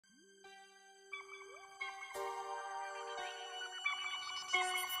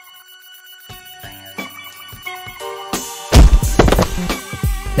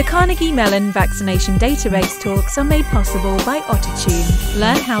Carnegie Mellon Vaccination Database talks are made possible by Autotune.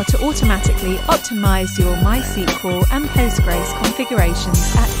 Learn how to automatically optimize your MySQL and Postgres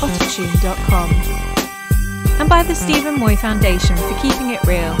configurations at autotune.com. And by the Stephen Moy Foundation for keeping it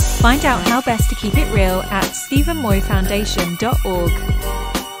real. Find out how best to keep it real at stephenmoyfoundation.org.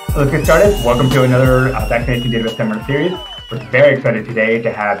 Let's get started. Welcome to another Vaccination Database Seminar Series. We're very excited today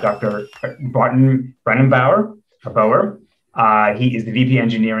to have Dr. Bravenboer. He is the VP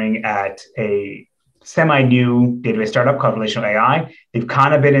Engineering at a semi-new database startup called RelationalAI. They've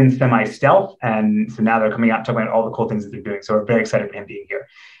kind of been in semi-stealth, and so now they're coming out talking about all the cool things that they're doing. So we're very excited for him being here.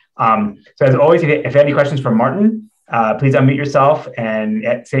 So as always, if you have any questions for Martin, please unmute yourself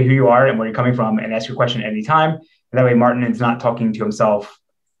and say who you are and where you're coming from and ask your question at any time. And that way Martin is not talking to himself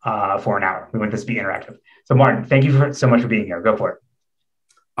for an hour. We want this to be interactive. So Martin, thank you so much for being here. Go for it.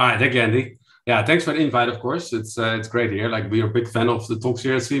 All right, thank you, Andy. Yeah, thanks for the invite, of course. It's great here. Like, we are a big fan of the talks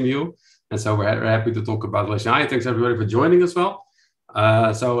here at CMU. And so we're happy to talk about RelationalAI. Thanks everybody for joining as well.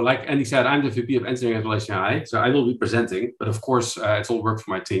 So like Andy said, I'm the VP of Engineering at RelationalAI. So I will be presenting, but of course, it's all work for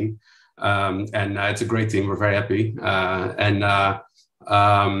my team. And it's a great team. We're very happy. And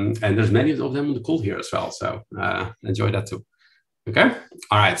there's many of them on the call here as well. So enjoy that too. Okay.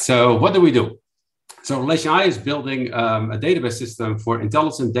 All right. So what do we do? So RelationalAI is building a database system for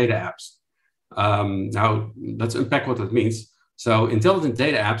intelligent data apps. Now, let's unpack what that means. So intelligent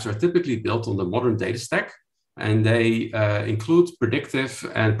data apps are typically built on the modern data stack, and they include predictive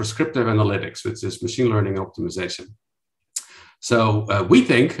and prescriptive analytics, which is machine learning optimization. So we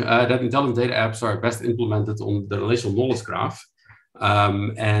think that intelligent data apps are best implemented on the relational knowledge graph.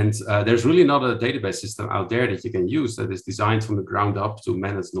 There's really not a database system out there that you can use that is designed from the ground up to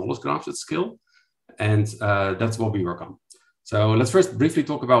manage knowledge graphs at scale. And that's what we work on. So let's first briefly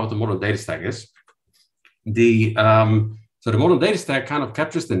talk about what the modern data stack is. So the modern data stack kind of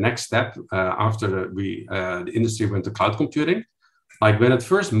captures the next step after the industry went to cloud computing. Like, when it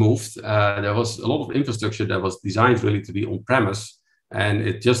first moved, there was a lot of infrastructure that was designed really to be on-premise, and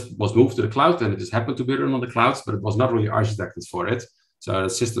it just was moved to the cloud, and it just happened to be run on the clouds, but it was not really architected for it. So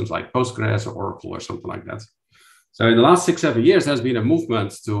systems like Postgres or Oracle or something like that. So in the last 6-7 years, there's been a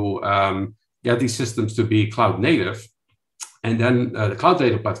movement to get these systems to be cloud native. And then the cloud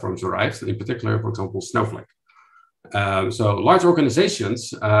data platforms arrived, in particular, for example, Snowflake. So large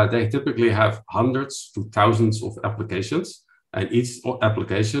organizations, they typically have hundreds to thousands of applications, and each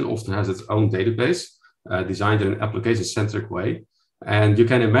application often has its own database designed in an application-centric way. And you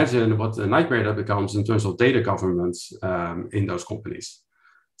can imagine what a nightmare that becomes in terms of data governance in those companies.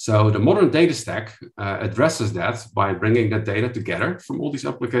 So the modern data stack addresses that by bringing that data together from all these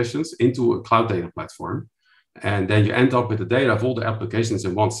applications into a cloud data platform. And then you end up with the data of all the applications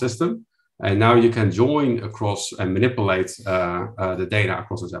in one system. And now you can join across and manipulate the data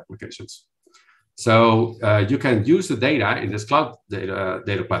across those applications. So you can use the data in this cloud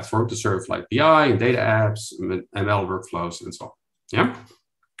data platform to serve like BI and data apps, ML workflows, and so on. Yeah.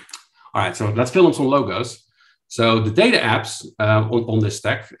 All right. So let's fill in some logos. So the data apps on this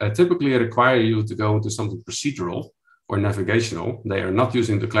stack typically require you to go into something procedural or navigational. They are not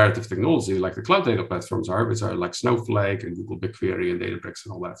using declarative technology like the cloud data platforms are, which are like Snowflake and Google BigQuery and Databricks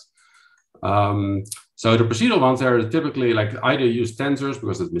and all that. So the procedural ones are typically like either use tensors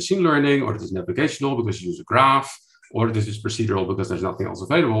because it's machine learning, or it is navigational because you use a graph, or it is just procedural because there's nothing else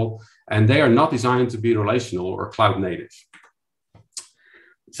available. And they are not designed to be relational or cloud native.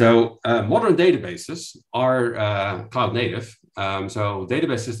 So modern databases are cloud native. So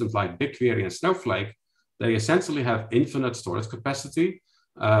database systems like BigQuery and Snowflake, they essentially have infinite storage capacity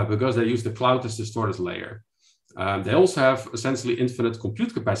because they use the cloud as the storage layer. They also have essentially infinite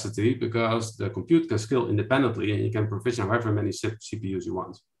compute capacity because the compute can scale independently, and you can provision however many CPUs you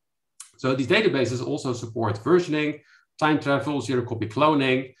want. So these databases also support versioning, time travel, zero copy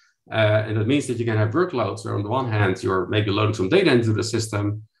cloning. And that means that you can have workloads where on the one hand, you're maybe loading some data into the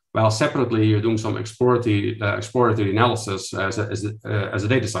system, while separately you're doing some exploratory analysis as a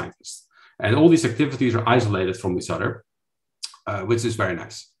data scientist. And all these activities are isolated from each other, which is very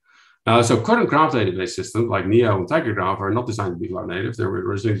nice. So current graph database systems like Neo and TigerGraph are not designed to be cloud native. They were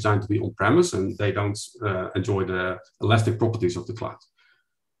originally designed to be on-premise, and they don't enjoy the elastic properties of the cloud.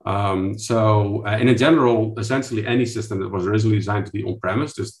 And in general, essentially any system that was originally designed to be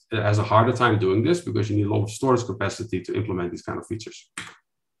on-premise just has a harder time doing this because you need a lot of storage capacity to implement these kind of features.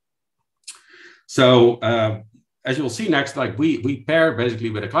 So as you'll see next, like we pair basically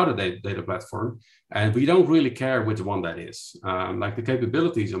with a cloud data platform, and we don't really care which one that is. Like the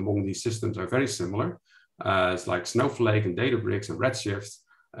capabilities among these systems are very similar. It's like Snowflake and Databricks and Redshift.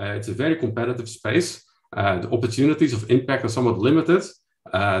 It's a very competitive space. The opportunities of impact are somewhat limited,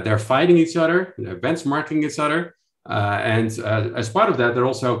 They're fighting each other, they're benchmarking each other. And as part of that, they're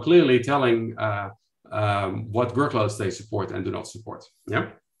also clearly telling what workloads they support and do not support. Yeah.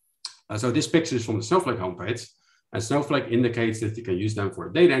 So this picture is from the Snowflake homepage, and Snowflake indicates that you can use them for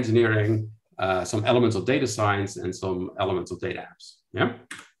data engineering, some elements of data science, and some elements of data apps. Yeah.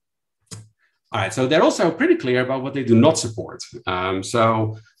 All right. So they're also pretty clear about what they do not support.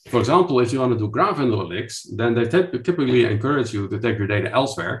 So, for example, if you want to do graph analytics, then they typically encourage you to take your data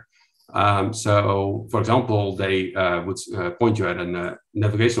elsewhere. So, for example, they would point you at a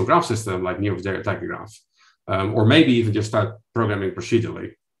navigational graph system like Neo4j tachygraph, or maybe even just start programming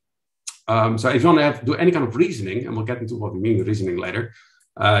procedurally. So if you want to do any kind of reasoning, and we'll get into what we mean with reasoning later,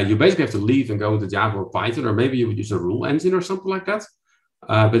 you basically have to leave and go into Java or Python, or maybe you would use a rule engine or something like that.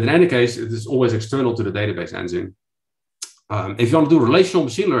 But in any case, it is always external to the database engine. If you want to do relational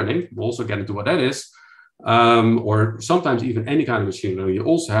machine learning, we'll also get into what that is, or sometimes even any kind of machine learning, you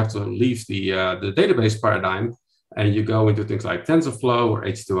also have to leave the database paradigm, and you go into things like TensorFlow or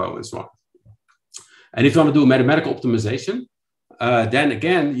H2O and so on. And if you want to do mathematical optimization, then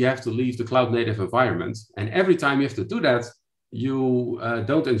again, you have to leave the cloud native environment. And every time you have to do that, you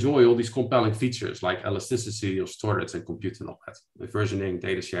don't enjoy all these compelling features like elasticity of storage and compute and all that, and versioning,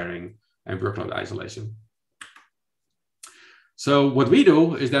 data sharing, and workload isolation. So what we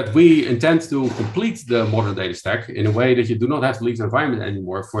do is that we intend to complete the modern data stack in a way that you do not have to leave the environment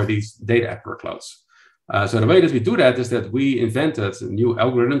anymore for these data app workloads. So the way that we do that is that we invented new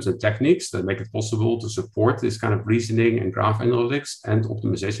algorithms and techniques that make it possible to support this kind of reasoning and graph analytics and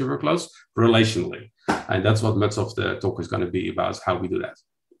optimization workloads relationally. And that's what much of the talk is going to be about, how we do that.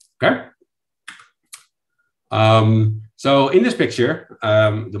 Okay. So in this picture,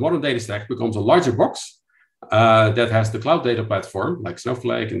 the modern data stack becomes a larger box that has the cloud data platform like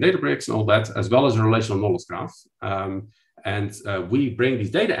Snowflake and Databricks and all that, as well as a relational knowledge graph. And we bring these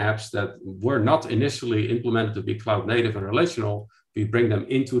data apps that were not initially implemented to be cloud native and relational, we bring them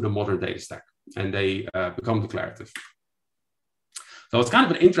into the modern data stack, and they become declarative. So it's kind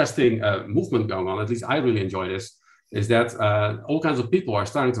of an interesting movement going on, at least I really enjoy this, is that all kinds of people are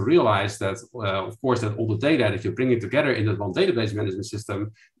starting to realize that, of course, that all the data that you're bringing together in that one database management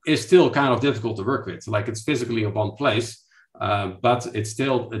system is still kind of difficult to work with. Like it's physically in one place, but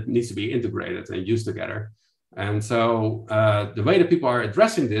it needs to be integrated and used together. And so the way that people are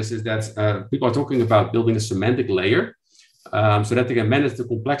addressing this is that people are talking about building a semantic layer so that they can manage the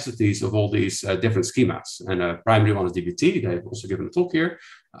complexities of all these different schemas. And a primary one is DBT. They've also given a talk here.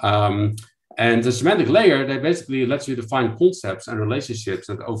 And the semantic layer, that basically lets you define concepts and relationships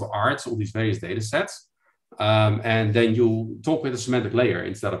that overarch all these various data sets. And then you talk with a semantic layer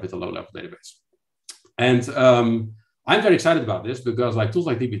instead of with a low-level database. And I'm very excited about this because like tools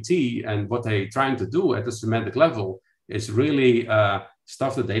like DBT and what they're trying to do at the semantic level is really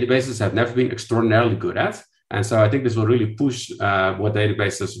stuff that databases have never been extraordinarily good at. And so I think this will really push what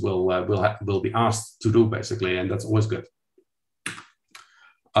databases will be asked to do basically, and that's always good.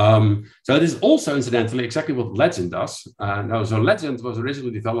 So this is also incidentally exactly what Legend does. So Legend was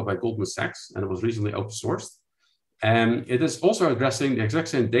originally developed by Goldman Sachs and it was recently open sourced. And it is also addressing the exact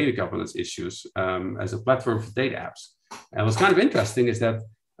same data governance issues as a platform for data apps. And what's kind of interesting is that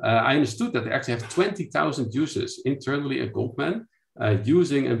I understood that they actually have 20,000 users internally at Goldman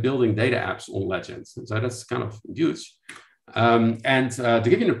using and building data apps on Legend. So that's kind of huge. And to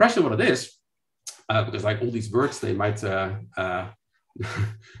give you an impression of what it is, because like all these words, they might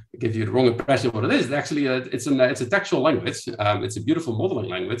give you the wrong impression of what it is. Actually, it's a textual language. It's a beautiful modeling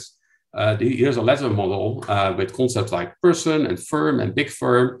language. Here's a letter model with concepts like person and firm and big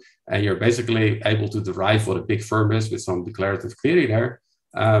firm, and you're basically able to derive what a big firm is with some declarative query there.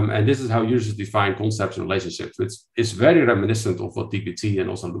 And this is how users define concepts and relationships, which is very reminiscent of what DBT and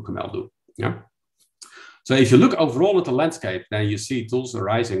also LookML do. Yeah. So if you look overall at the landscape, then you see tools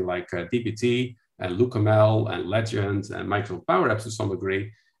arising like DBT and LookML and Legend and Microsoft Power Apps to some degree.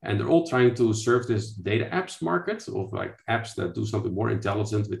 And they're all trying to serve this data apps market of like apps that do something more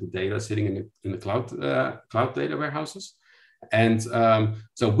intelligent with the data sitting in the cloud data warehouses. And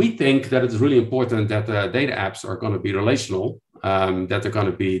so we think that it's really important that the data apps are going to be relational, that they're going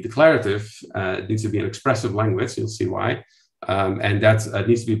to be declarative. It needs to be an expressive language. You'll see why. And that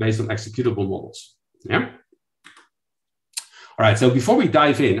needs to be based on executable models. Yeah. All right, so before we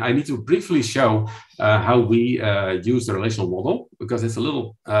dive in, I need to briefly show how we use the relational model, because it's a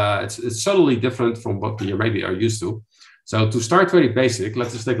little, it's subtly different from what you maybe are used to. So to start very basic,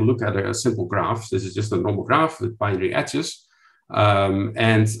 let's just take a look at a simple graph. This is just a normal graph with binary edges.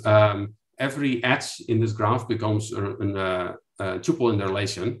 Every edge in this graph becomes a tuple in the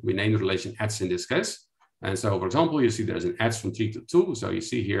relation. We name the relation edge in this case. And so, for example, you see there's an edge from 3 to 2. So you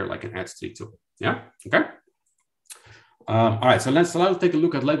see here like an edge 3, 2. Yeah, okay. All right, so let's now take a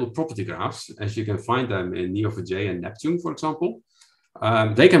look at label property graphs, as you can find them in Neo4j and Neptune, for example.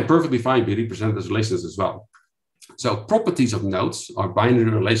 They can perfectly fine be represented as relations as well. So properties of nodes are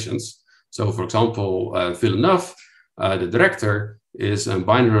binary relations. So for example, Villeneuve, the director, is a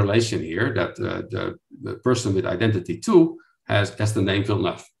binary relation here that the person with identity 2 has the name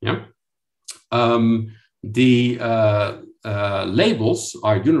Villeneuve. Yeah. Labels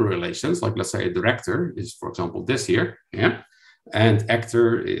are unary relations, like let's say a director is, for example, this here, yeah, and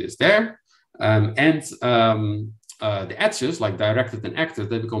actor is there, the edges, like directed and acted,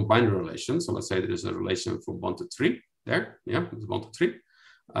 they become binary relations. So let's say there is a relation from 1 to 3 there, yeah, it's 1 to 3.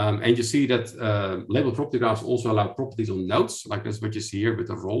 And you see that label property graphs also allow properties on nodes, like that's what you see here with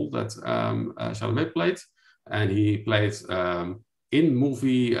the role that Chalamet played. And he played in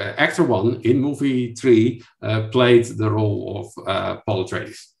movie, actor 1 in movie 3 played the role of Paul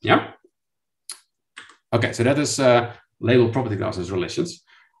Atreides. Yeah. Okay, so that is label property graphs as relations.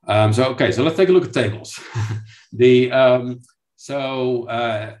 So let's take a look at tables.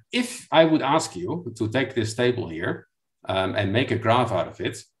 If I would ask you to take this table here and make a graph out of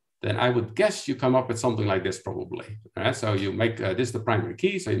it, then I would guess you come up with something like this probably. Right? So you make this is the primary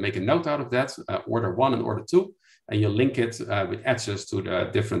key. So you make a node out of that, order 1 and order 2, and you link it with edges to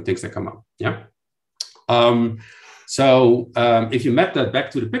the different things that come up. Yeah. If you map that back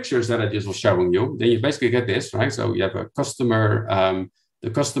to the pictures that I just was showing you, then you basically get this, right? So you have a customer.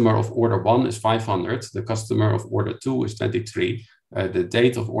 The customer of order 1 is 500. The customer of order 2 is 23. The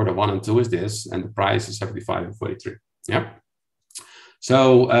date of order 1 and 2 is this, and the price is 75 and 43. Yeah.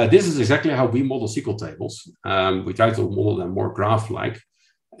 So this is exactly how we model SQL tables. We try to model them more graph-like.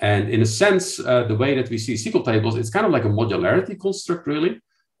 And in a sense, the way that we see SQL tables, it's kind of like a modularity construct, really,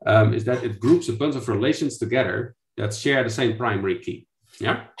 is that it groups a bunch of relations together that share the same primary key.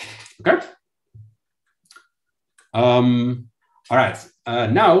 Yeah. Okay. All right.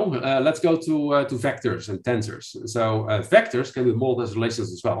 Now let's go to vectors and tensors. So vectors can be modeled as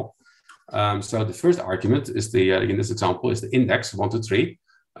relations as well. So the first argument is in this example is the index 1 to 3,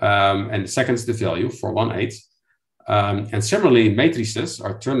 and the second is the value 4, 1, 8. And similarly, matrices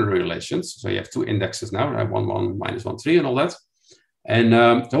are ternary relations. So you have 2 indexes now, right? 1, 1, minus 1, 3, and all that. And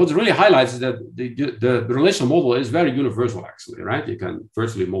so what it really highlights is that the relational model is very universal, actually, right? You can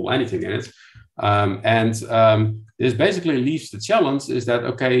virtually model anything in it. This basically leaves the challenge is that,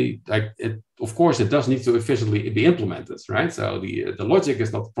 okay, of course, it does need to efficiently be implemented, right? So the logic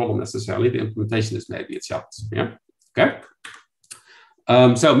is not the problem necessarily. The implementation is maybe a challenge, yeah? Okay.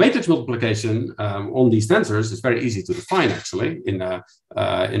 So matrix multiplication on these tensors is very easy to define, actually, in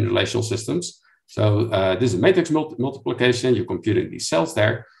relational systems. So this is matrix multiplication. You're computing these cells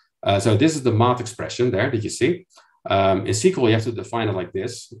there. So this is the math expression there that you see. In SQL, you have to define it like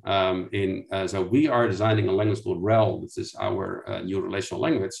this. So we are designing a language called REL. This is our new relational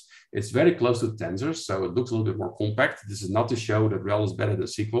language. It's very close to tensors, so it looks a little bit more compact. This is not to show that REL is better than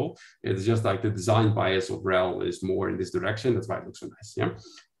SQL. It's just like the design bias of REL is more in this direction. That's why it looks so nice. Yeah.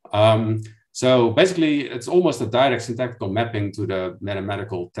 So basically, it's almost a direct syntactical mapping to the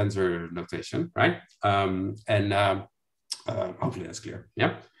mathematical tensor notation, right? Hopefully that's clear.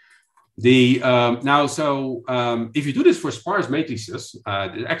 Yeah. If you do this for sparse matrices,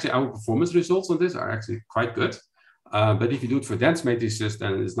 actually our performance results on this are actually quite good. But if you do it for dense matrices,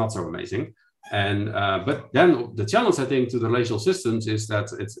 then it's not so amazing. But then the challenge, I think, to the relational systems is that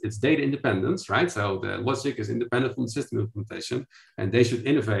it's data independence, right? So the logic is independent from the system implementation, and they should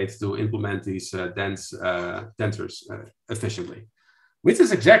innovate to implement these dense tensors efficiently, which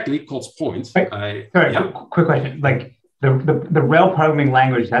is exactly Cott's point. Sorry, quick question. Like the REL programming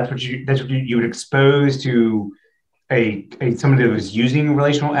language, that's what you would expose to somebody that was using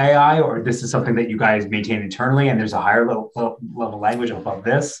relational AI, or this is something that you guys maintain internally, and there's a higher level language above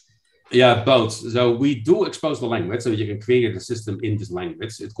this? Yeah, both. So we do expose the language, so you can create a system in this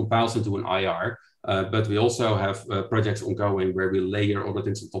language. It compiles into an IR, but we also have projects ongoing where we layer other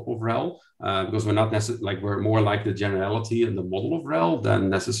things on top of REL, because we're not necessarily we're more like the generality and the model of REL than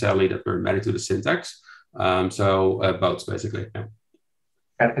necessarily that we're married to the syntax. Both basically. Yeah.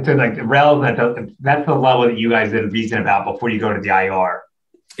 So like the REL, that's the level that you guys then reason about before you go to the IR.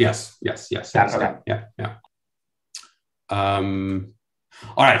 Yes. Okay. Yeah.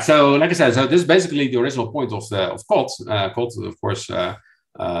 All right. So, like I said, so this is basically the original point of Cott. Cott, of course,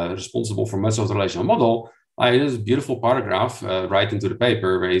 responsible for much of the relational model. There's a beautiful paragraph right into the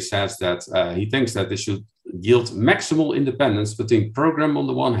paper where he says that he thinks that this should yield maximal independence between program on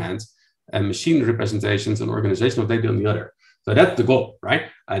the one hand and machine representations and organization of data on the other. So that's the goal, right?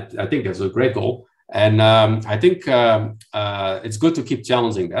 I think that's a great goal. And I think it's good to keep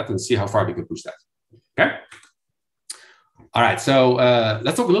challenging that and see how far we can push that. Okay. All right. So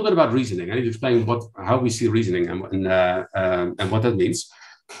let's talk a little bit about reasoning. I need to explain how we see reasoning and what that means.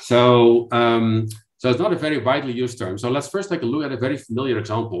 So it's not a very widely used term. So let's first take a look at a very familiar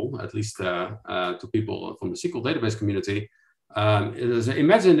example, at least to people from the SQL database community.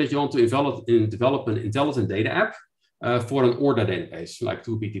 Imagine that you want to develop an intelligent data app for an order database, like it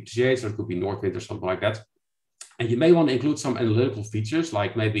could be TPCH or it could be Northwind or something like that. And you may want to include some analytical features,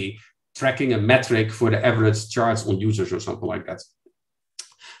 like maybe tracking a metric for the average charts on users or something like that.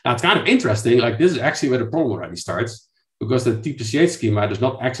 Now, it's kind of interesting. Like, this is actually where the problem already starts, because the TPCH schema does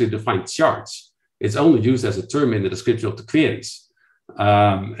not actually define charts. It's only used as a term in the description of the queries.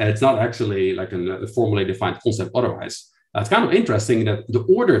 And it's not actually like a formally defined concept otherwise. It's kind of interesting that the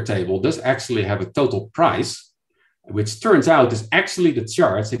order table does actually have a total price, which turns out is actually the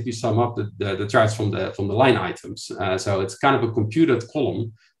charts if you sum up the charts from the line items. So it's kind of a computed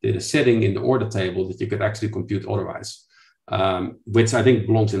column that is sitting in the order table that you could actually compute otherwise, which I think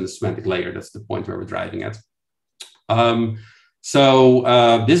belongs in the semantic layer. That's the point where we're driving at. This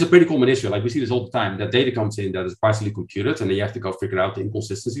is a pretty common issue. Like, we see this all the time, that data comes in that is partially computed, and then you have to go figure out the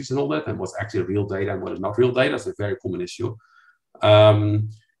inconsistencies and all that, and what's actually real data and what is not real data. It's a very common issue. I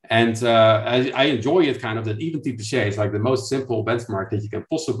enjoy it kind of that even TPCH is like the most simple benchmark that you can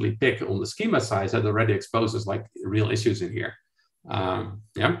possibly pick on the schema size that already exposes like real issues in here. And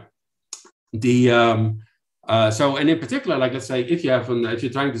in particular, like, let's say if you're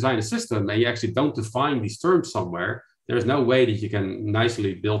trying to design a system and you actually don't define these terms somewhere, there's no way that you can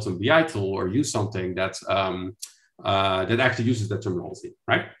nicely build some BI tool or use something that actually uses that terminology,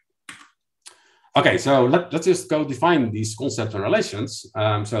 right? Okay, so let's just go define these concepts and relations.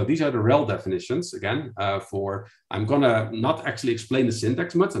 So these are the rel definitions again. I'm gonna not actually explain the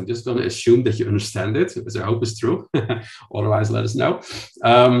syntax much. I'm just gonna assume that you understand it, which I hope is true. Otherwise, let us know.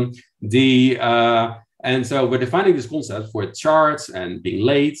 And so we're defining these concepts for charts and being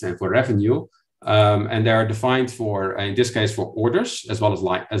late and for revenue. And they are defined for, in this case, for orders as well as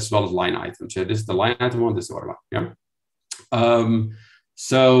line items. So this is the line item one, this is the order one. Yeah.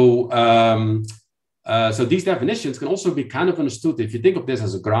 So these definitions can also be kind of understood if you think of this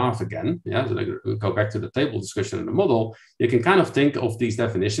as a graph again. Yeah, so we go back to the table discussion in the model. You can kind of think of these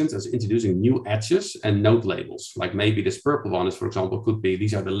definitions as introducing new edges and node labels. Like maybe this purple one is, for example, could be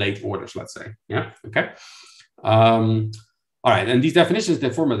these are the late orders, let's say. Yeah. Okay. All right, and these definitions,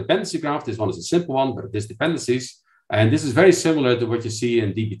 they form a dependency graph. This one is a simple one, but it is dependencies. And this is very similar to what you see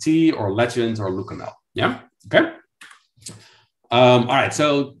in DBT or Legend or LookML. Yeah, okay. All right,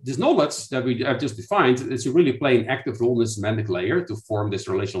 so this knowledge that we have just defined is to really play an active role in the semantic layer to form this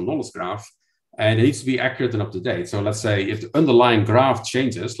relational knowledge graph. And it needs to be accurate and up to date. So let's say if the underlying graph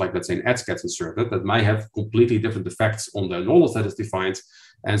changes, like let's say an edge gets inserted, that might have completely different effects on the knowledge that is defined.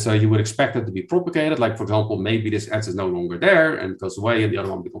 And so you would expect that to be propagated. Like, for example, maybe this edge is no longer there and goes away and the other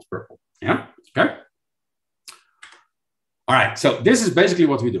one becomes purple. Yeah, okay. All right, so this is basically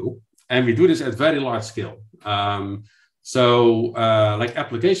what we do. And we do this at very large scale. Like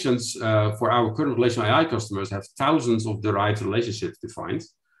applications for our current RelationalAI customers have thousands of derived relationships defined.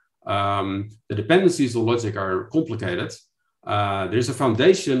 The dependencies of logic are complicated. There's a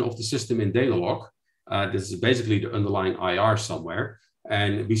foundation of the system in Datalog. This is basically the underlying IR somewhere.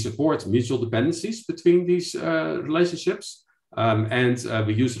 And we support mutual dependencies between these relationships. And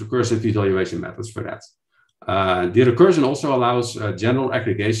we use recursive evaluation methods for that. The recursion also allows general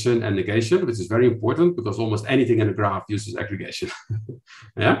aggregation and negation, which is very important because almost anything in a graph uses aggregation.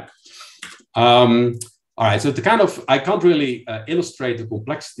 Yeah. All right, so I can't really illustrate the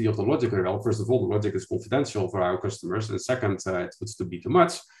complexity of the logic very well. First of all, the logic is confidential for our customers. And second, it would to be too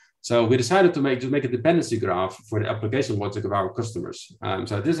much. So we decided to make a dependency graph for the application logic of our customers.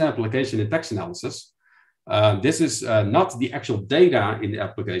 So this is an application in text analysis. This is not the actual data in the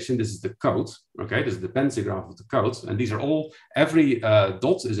application. This is the code. Okay, this is the dependency graph of the code. And these are all, every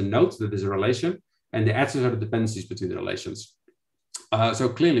dot is a node that is a relation. And the edges are the dependencies between the relations. So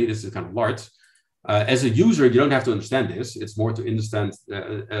clearly, this is kind of large. As a user, you don't have to understand this. It's more to understand,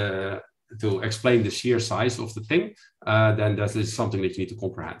 to explain the sheer size of the thing, then that is something that you need to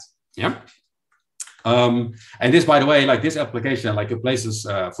comprehend. Yeah. And this, by the way, like this application, like it places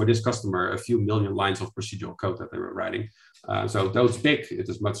for this customer a few million lines of procedural code that they were writing. So though it's big, it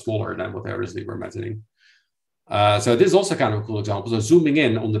is much smaller than what they originally were imagining. So this is also kind of a cool example. So zooming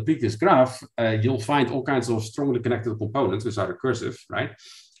in on the previous graph, you'll find all kinds of strongly connected components, which are recursive, right?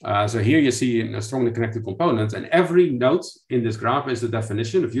 So here you see a strongly connected component, and every node in this graph is a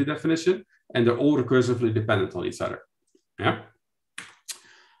definition, a view definition, and they're all recursively dependent on each other. Yeah.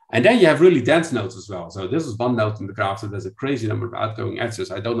 And then you have really dense nodes as well. So this is one node in the graph that there's a crazy number of outgoing edges.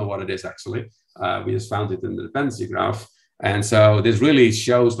 I don't know what it is actually. We just found it in the dependency graph. And so this really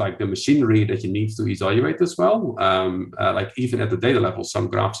shows like the machinery that you need to evaluate as well. Like even at the data level, some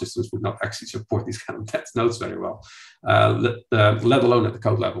graph systems would not actually support these kind of dense nodes very well, let alone at the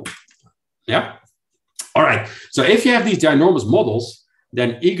code level. Yeah. All right. So if you have these ginormous models,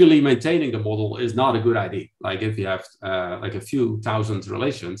 then eagerly maintaining the model is not a good idea. Like if you have like a few thousand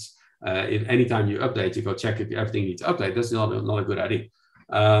relations, if anytime you update, you go check if everything needs to update, that's not a good idea.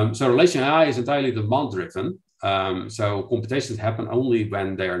 So relational AI is entirely demand driven. So computations happen only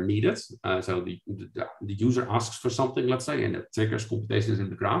when they are needed. So the user asks for something, let's say, and it triggers computations in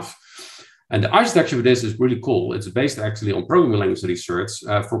the graph. And the architecture of this is really cool. It's based actually on programming language research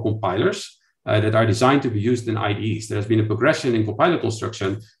for compilers. That are designed to be used in IDEs. There has been a progression in compiler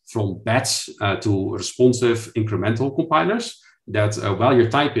construction from batch to responsive incremental compilers that while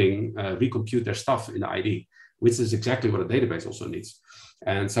you're typing, recompute their stuff in the IDE, which is exactly what a database also needs.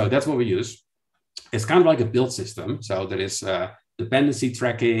 And so that's what we use. It's kind of like a build system. So there is dependency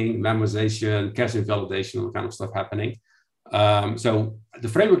tracking, memorization, cache invalidation, all kind of stuff happening. So the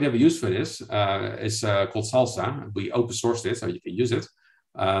framework that we use for this is called Salsa. We open sourced it, so you can use it.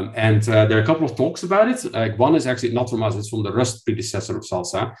 And there are a couple of talks about it. One is actually not from us, it's from the Rust predecessor of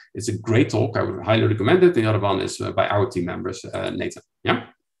Salsa. It's a great talk. I would highly recommend it. The other one is by our team members, Nathan. Yeah.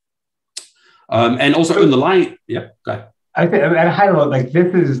 And also underlying, yeah, go ahead. I think at a high level, like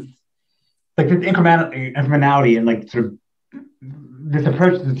this is like this incrementality and like sort of this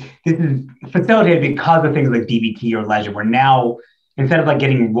approach, this is facilitated because of things like dbt or Ledger, where now instead of like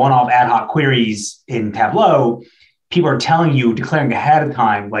getting one-off ad hoc queries in Tableau, people are telling you, declaring ahead of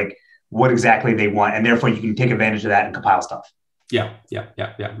time, like what exactly they want, and therefore you can take advantage of that and compile stuff. Yeah. All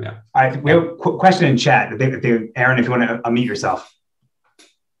right, we have a question in chat. Aaron, if you want to unmute yourself.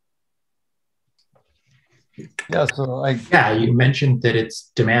 Yeah, so you mentioned that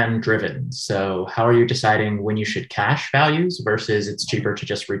it's demand driven. So how are you deciding when you should cache values versus it's cheaper to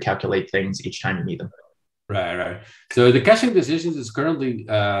just recalculate things each time you need them? Right. So the caching decisions is currently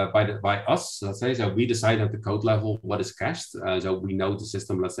by us, let's say. So we decide at the code level what is cached. So we know the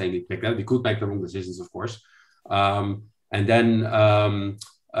system, let's say, we pick that. We could make the wrong decisions, of course. And then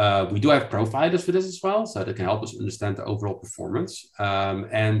we do have profilers for this as well. So that can help us understand the overall performance.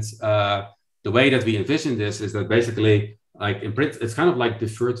 And the way that we envision this is that basically, like in print, it's kind of like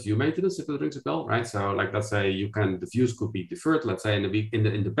deferred view maintenance, if it rings a bell, right? So like, let's say the views could be deferred. Let's say in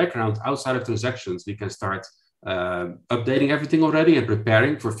the background, outside of transactions, we can start updating everything already and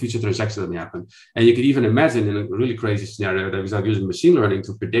preparing for future transactions that may happen. And you can even imagine in a really crazy scenario that we start using machine learning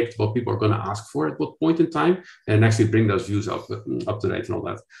to predict what people are going to ask for at what point in time and actually bring those views up to date and all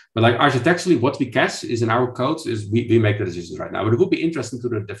that. But like architecturally, what we cache is in our codes is we make the decisions right now, but it would be interesting to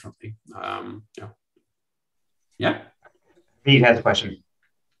do it differently. Yeah. Pete has a question.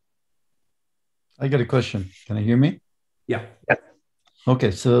 I got a question. Can you hear me? Yeah.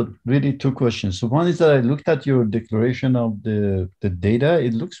 Okay, so really two questions. So one is that I looked at your declaration of the data.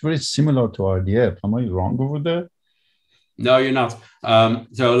 It looks very similar to RDF. Am I wrong over there? No, you're not.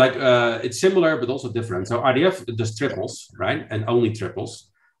 So like it's similar, but also different. So RDF does triples, right? And only triples.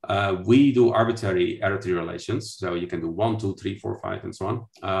 We do arbitrary arity relations. So you can do 1, 2, 3, 4, 5, and so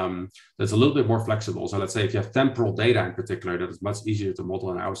on. That's a little bit more flexible. So let's say if you have temporal data in particular, that is much easier to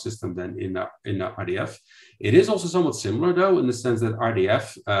model in our system than in RDF. It is also somewhat similar though, in the sense that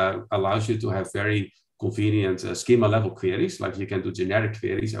RDF allows you to have very convenient schema level queries, like you can do generic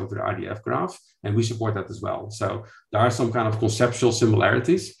queries over the RDF graph, and we support that as well. So there are some kind of conceptual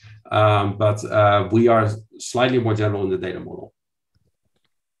similarities, but we are slightly more general in the data model.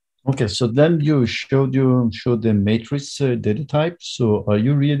 Okay, so then you showed the matrix data type. So are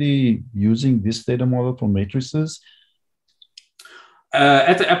you really using this data model for matrices?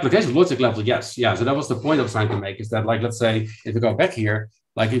 At the application logic level, yes. Yeah, so that was the point I was trying to make, is that, like, let's say, if we go back here,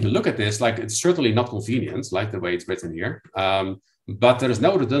 like, if you look at this, like, it's certainly not convenient, like the way it's written here. But there is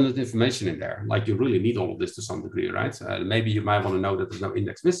no redundant information in there. Like, you really need all of this to some degree, right? Maybe you might want to know that there's no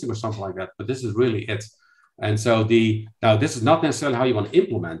index missing or something like that, but this is really it. And so now this is not necessarily how you want to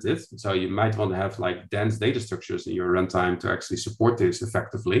implement it. So you might want to have like dense data structures in your runtime to actually support this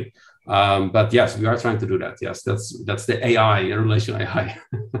effectively. But yes, we are trying to do that. Yes, that's the AI, relational AI.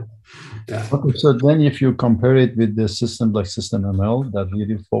 Yeah. Okay, so then if you compare it with the system like SystemML that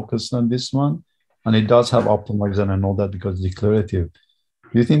really focused on this one, and it does have optimizer and all that because it's declarative,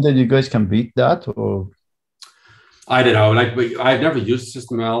 do you think that you guys can beat that? Or I don't know. Like, I've never used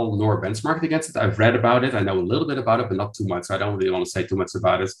SysML nor benchmarked against it. I've read about it. I know a little bit about it, but not too much. So I don't really want to say too much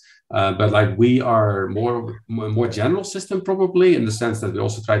about it. But like, we are more general system probably, in the sense that we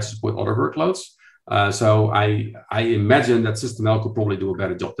also try to support other workloads. So I imagine that SysML could probably do a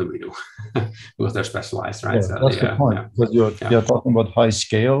better job than we do because they're specialized, right? Yeah, So that's the point. Because you're talking about high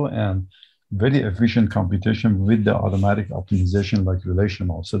scale and very efficient computation with the automatic optimization like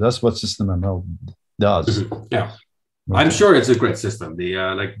relational. So that's what SysML does. Yeah. Okay. I'm sure it's a great system. We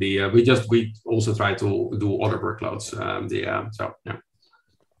also try to do other workloads. So yeah.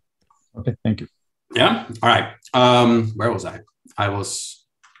 Okay, thank you. Yeah. All right. Where was I? I was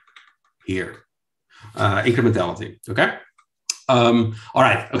here. Incrementality. Okay. All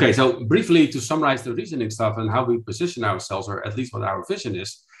right. Okay. So briefly to summarize the reasoning stuff and how we position ourselves, or at least what our vision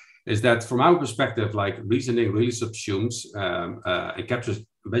is that from our perspective, like reasoning really subsumes and captures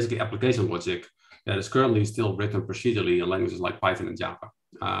basically application logic that is currently still written procedurally in languages like Python and Java.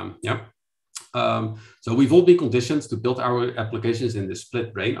 So we've all been conditioned to build our applications in the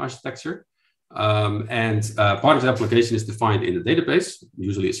split brain architecture. And part of the application is defined in a database,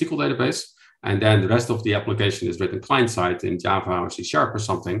 usually a SQL database. And then the rest of the application is written client-side in Java or C# or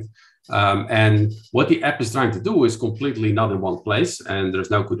something. And what the app is trying to do is completely not in one place, and there's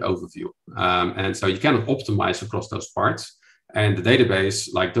no good overview. And so you cannot optimize across those parts. And the database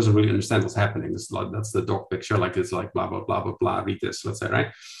like doesn't really understand what's happening. It's like, that's the dog picture, like it's like blah, blah, blah, blah, blah, read this, let's say,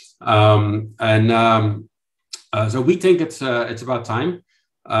 right? So we think it's about time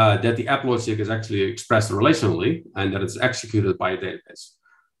that the app logic is actually expressed relationally and that it's executed by a database.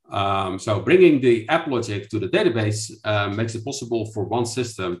 So bringing the app logic to the database makes it possible for one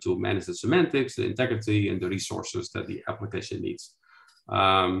system to manage the semantics, the integrity, and the resources that the application needs.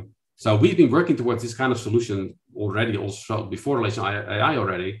 So we've been working towards this kind of solution already, also before RelationalAI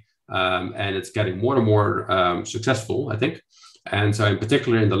already, and it's getting more and more successful, I think. And so in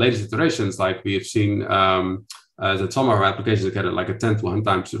particular, in the latest iterations, like we have seen that some of our applications get like a 10 to 100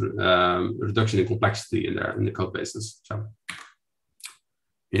 times reduction in complexity in the code bases. So.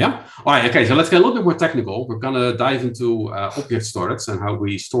 Yeah. All right. Okay. So let's get a little bit more technical. We're going to dive into object storage and how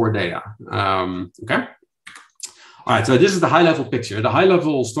we store data. Okay. All right. So this is the high-level picture. The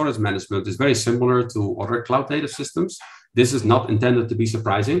high-level storage management is very similar to other cloud data systems. This is not intended to be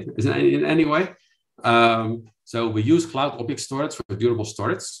surprising in any way. So we use cloud object storage for durable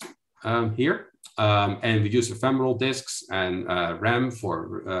storage here, and we use ephemeral disks and RAM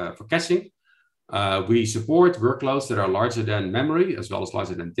for caching. We support workloads that are larger than memory as well as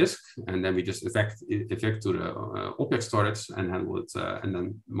larger than disk, and then we just effect to the object storage and handle it, and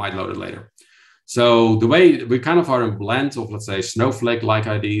then might load it later. So the way we kind of are a blend of, let's say, Snowflake-like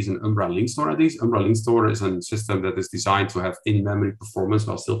IDs and Umbra Leanstore IDs. Umbra Leanstore is a system that is designed to have in-memory performance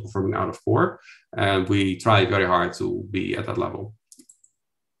while still performing out of core, and we try very hard to be at that level.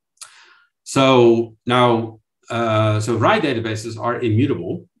 So now, so write databases are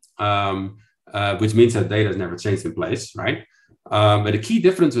immutable. Which means that data is never changed in place, right? But the key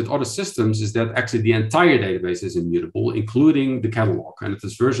difference with other systems is that actually the entire database is immutable, including the catalog, and it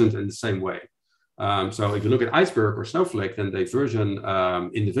is versioned in the same way. So if you look at Iceberg or Snowflake, then they version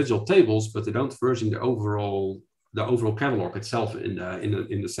individual tables, but they don't version the overall catalog itself in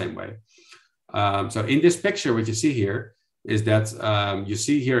the same way. So in this picture, what you see here is that you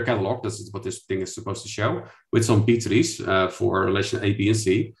see here a catalog. This is what this thing is supposed to show, with some B-trees for relation A, B, and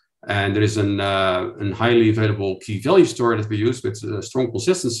C. And there is a highly available key value store that we use with strong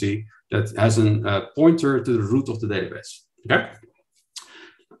consistency that has a pointer to the root of the database. Okay.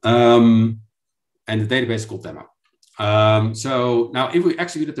 And the database is called demo. So now if we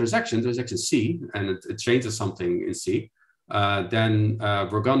execute a transaction C, and it changes something in C, then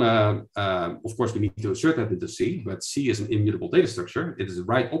we're gonna, of course, we need to insert that into C, but C is an immutable data structure. It is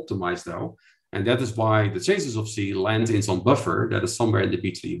write optimized though. And that is why the changes of C land in some buffer that is somewhere in the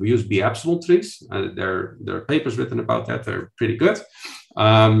B tree. We use B epsilon trees. There are papers written about that. They're pretty good.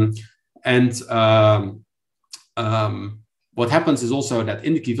 What happens is also that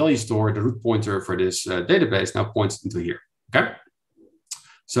in the key value store, the root pointer for this database now points into here. Okay.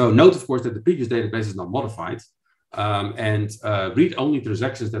 So note, of course, that the previous database is not modified. And read-only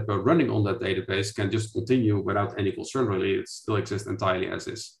transactions that were running on that database can just continue without any concern, really. It still exists entirely as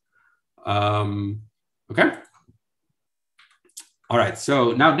is. Okay. All right.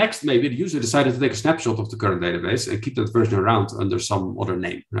 So now next, maybe the user decided to take a snapshot of the current database and keep that version around under some other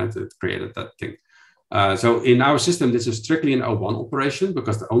name, right? It created that thing. So in our system, this is strictly an O1 operation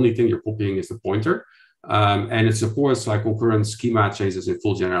because the only thing you're copying is the pointer. And it supports like concurrent schema changes in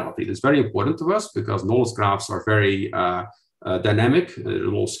full generality. It's very important to us because knowledge graphs are very dynamic. A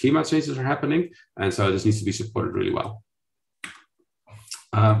lot of schema changes are happening. And so this needs to be supported really well.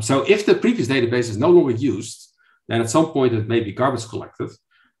 So if the previous database is no longer used, then at some point it may be garbage collected.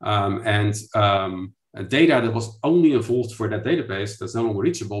 Data that was only involved for that database that's no longer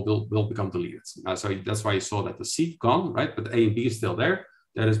reachable will become deleted. So that's why you saw that the C gone, right? But A and B is still there.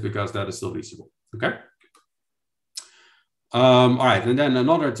 That is because that is still reachable, okay? All right, and then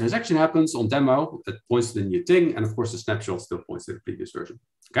another transaction happens on demo that points to the new thing. And of course, the snapshot still points to the previous version,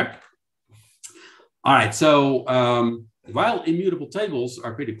 okay? All right, so while immutable tables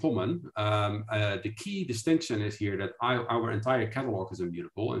are pretty common, the key distinction is here that our entire catalog is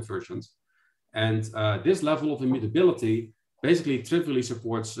immutable in versions. And this level of immutability basically trivially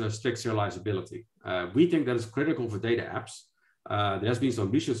supports strict serializability. We think that is critical for data apps. There has been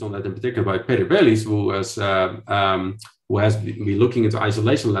some research on that, in particular by Peter Baylis, who has been looking into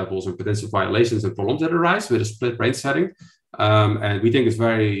isolation levels and potential violations and problems that arise with a split brain setting. And we think it's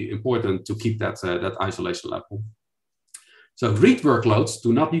very important to keep that isolation level. So read workloads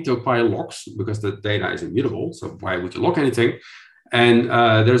do not need to acquire locks because the data is immutable. So why would you lock anything? And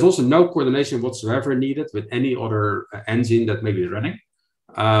there's also no coordination whatsoever needed with any other engine that may be running.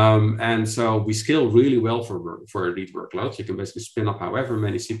 And so we scale really well for read workloads. You can basically spin up however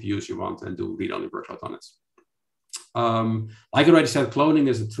many CPUs you want and do read-only workload on it. Like I already said, cloning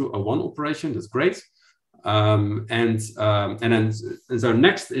is a true O1 operation. That's great. So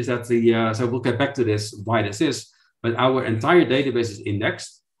next is that so we'll get back to this, why this is, but our entire database is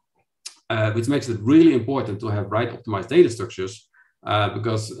indexed, which makes it really important to have right optimized data structures,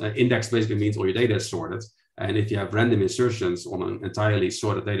 because index basically means all your data is sorted. And if you have random insertions on an entirely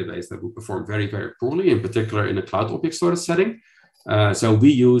sorted database, that will perform very, very poorly, in particular in a cloud object storage setting. So we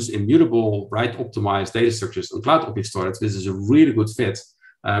use immutable right optimized data structures on cloud object storage. This is a really good fit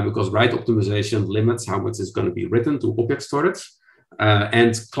because right optimization limits how much is going to be written to object storage.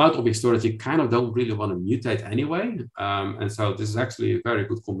 And cloud object storage, you kind of don't really want to mutate anyway. And so this is actually a very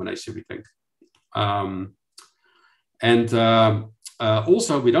good combination, we think.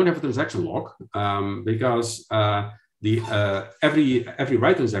 Also, we don't have a transaction log because every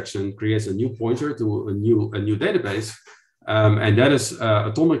write transaction creates a new pointer to a new database, and that is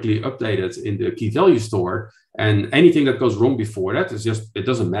atomically updated in the key value store. And anything that goes wrong before that is just, it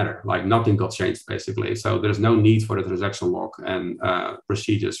doesn't matter. Like nothing got changed basically. So there's no need for the transaction log and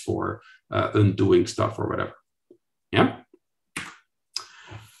procedures for undoing stuff or whatever. Yeah.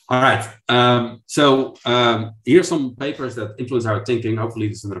 All right, here's some papers that influence our thinking. Hopefully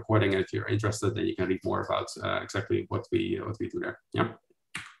this is in the recording, and if you're interested, then you can read more about exactly what we do there, yeah?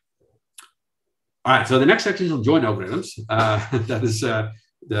 All right, so the next section is on join algorithms. That is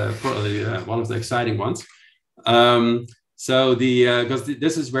probably one of the exciting ones. Because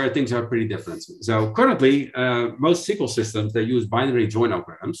this is where things are pretty different. So currently, most SQL systems, they use binary join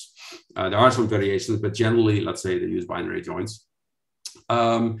algorithms. There are some variations, but generally, let's say they use binary joins.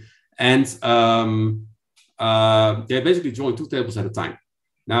 They basically join two tables at a time.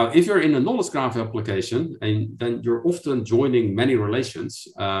 Now, if you're in a knowledge graph application, and then you're often joining many relations,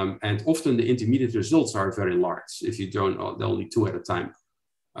 and often the intermediate results are very large if you join only two at a time.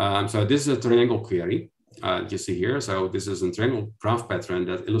 So this is a triangle query you see here. So this is a triangle graph pattern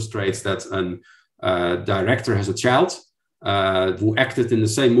that illustrates that a director has a child who acted in the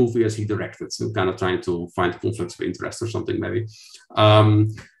same movie as he directed. So kind of trying to find conflicts of interest or something maybe.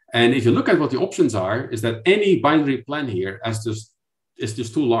 And if you look at what the options are, is that any binary plan here is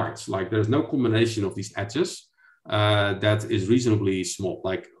just too large. Like there's no combination of these edges that is reasonably small.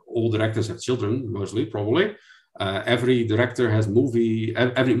 Like all directors have children, mostly, probably. Every director has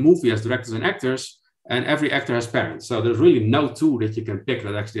every movie has directors and actors, and every actor has parents. So there's really no two that you can pick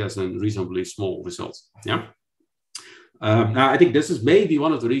that actually has a reasonably small result. Yeah. Now, I think this is maybe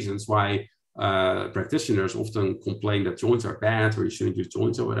one of the reasons why practitioners often complain that joins are bad or you shouldn't use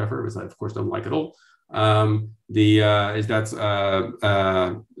joins or whatever, which I, of course, don't like at all. There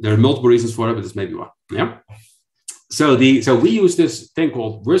are multiple reasons for it, but this may be one. Yeah. So we use this thing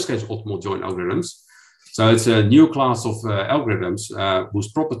called worst case optimal join algorithms. So it's a new class of algorithms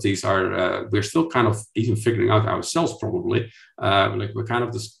whose properties are we're still kind of even figuring out ourselves probably. Like we kind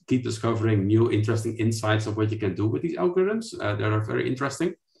of just keep discovering new interesting insights of what you can do with these algorithms that are very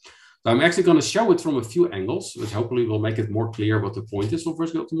interesting. So I'm actually going to show it from a few angles, which hopefully will make it more clear what the point is of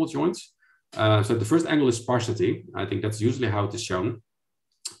worst case optimal joins. So the first angle is sparsity. I think that's usually how it is shown.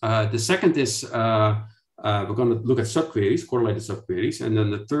 The second is we're going to look at subqueries, correlated subqueries, and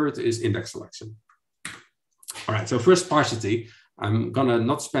then the third is index selection. All right, so first sparsity. I'm gonna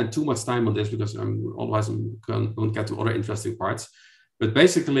not spend too much time on this because otherwise I'm going to get to other interesting parts. But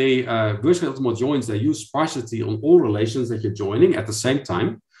basically, vertical optimal joins, they use sparsity on all relations that you're joining at the same time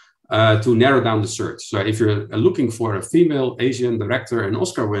to narrow down the search. So if you're looking for a female Asian director and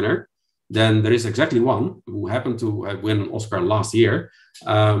Oscar winner, then there is exactly one who happened to win an Oscar last year.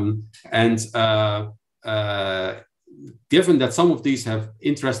 Given that some of these have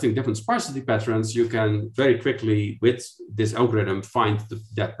interesting different sparsity patterns, you can very quickly, with this algorithm, find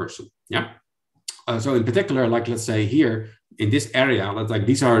that person. Yeah. So in particular, like let's say here in this area, like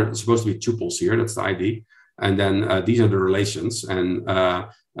these are supposed to be tuples here. That's the ID, and then these are the relations, and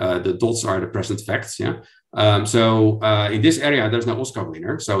the dots are the present facts. Yeah. In this area, there's no Oscar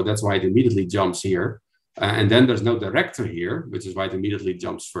winner, so that's why it immediately jumps here. And then there's no director here, which is why it immediately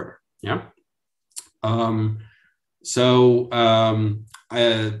jumps further. Yeah.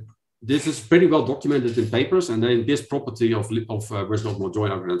 This is pretty well documented in papers, and then this property of vertical optimal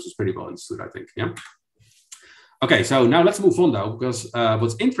join algorithms is pretty well understood, I think. Yeah. Okay, so now let's move on though, because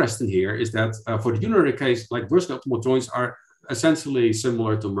what's interesting here is that for the unary case, like vertical optimal joins are essentially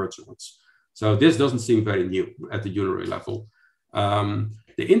similar to merge joins. So this doesn't seem very new at the unary level.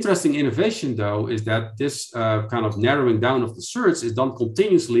 The interesting innovation, though, is that this kind of narrowing down of the search is done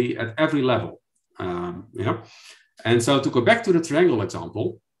continuously at every level. And so to go back to the triangle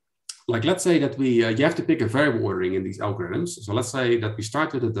example, like let's say that you have to pick a variable ordering in these algorithms. So let's say that we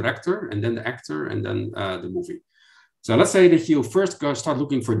start with the director and then the actor and then the movie. So let's say that you first start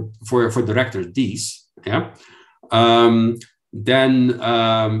looking for directors Ds. Yeah. Then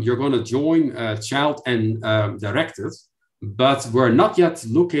you're going to join child and directed, but we're not yet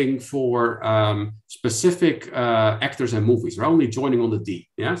looking for specific actors and movies. We're only joining on the D.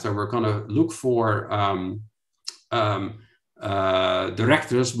 Yeah, so we're going to look for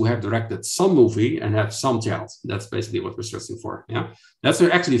directors who have directed some movie and have some child. That's basically what we're searching for. Yeah, that's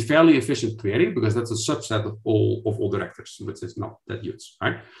actually fairly efficient query because that's a subset of all directors, which is not that huge,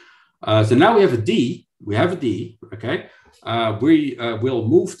 right? So now we have a D. Okay. We will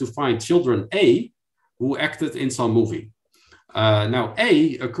move to find children A who acted in some movie. Now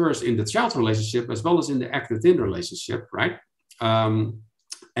A occurs in the child relationship as well as in the acted in relationship, right?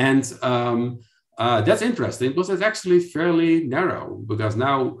 That's interesting because it's actually fairly narrow because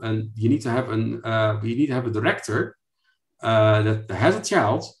now you need to have a director that has a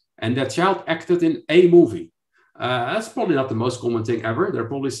child and that child acted in a movie. That's probably not the most common thing ever. There are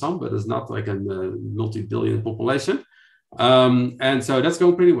probably some, but it's not like a multi-billion population. And so that's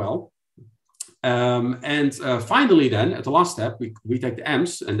going pretty well. Finally, then at the last step, we take the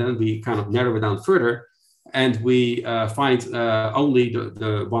M's and then we kind of narrow it down further. And we find only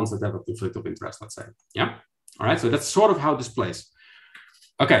the ones that have a conflict of interest, let's say. Yeah. All right. So that's sort of how this plays.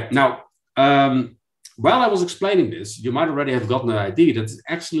 Okay. Now, while I was explaining this, you might already have gotten an idea that it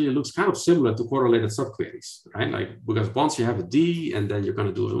actually looks kind of similar to correlated subqueries, right? Like because once you have a D and then you're going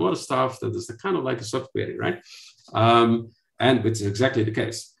to do some other stuff, that is kind of like a subquery, right? And which is exactly the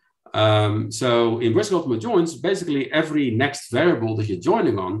case. So in vertical optimal joins, basically every next variable that you're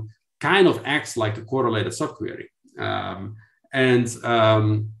joining on kind of acts like a correlated subquery.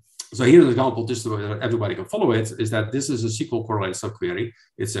 So here's an example, just so that everybody can follow it, is that this is a SQL correlated subquery.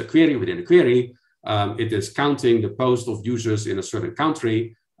 It's a query within a query. It is counting the post of users in a certain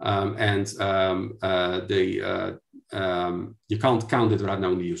country. You can't count it without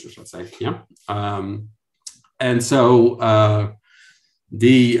knowing the users, let's say. Yeah.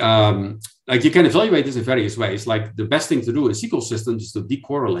 Like you can evaluate this in various ways. Like the best thing to do in SQL systems is to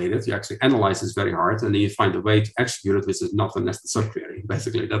decorrelate it. You actually analyze this very hard, and then you find a way to execute it, which is not a nested subquery.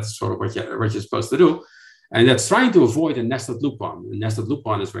 Basically, that's sort of what you're supposed to do. And that's trying to avoid a nested loop one. A nested loop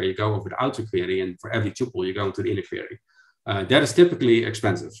one is where you go over the outer query, and for every tuple, you go into the inner query. That is typically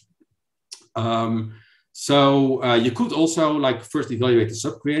expensive. You could also like first evaluate the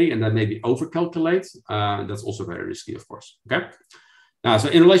subquery and then maybe overcalculate. That's also very risky, of course. Okay. Now, so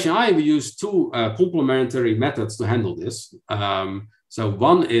in RelationalAI, we use two complementary methods to handle this. So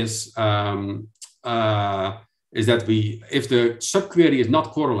one is that if the subquery is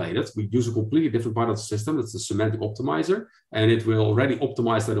not correlated, we use a completely different part of the system. It's the semantic optimizer, and it will already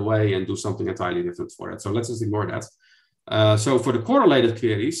optimize that away and do something entirely different for it. So let's just ignore that. So for the correlated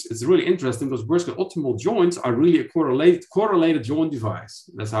queries, it's really interesting because vertical optimal joins are really a correlated join device.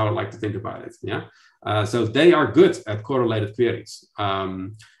 That's how I like to think about it. Yeah. So they are good at correlated queries.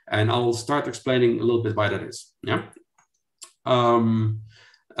 And I'll start explaining a little bit why that is. Yeah.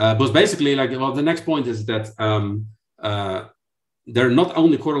 But basically, the next point is that they're not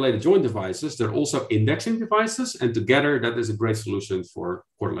only correlated join devices, they're also indexing devices. And together, that is a great solution for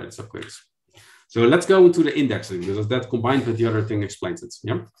correlated subqueries. So let's go into the indexing because that combined with the other thing explains it.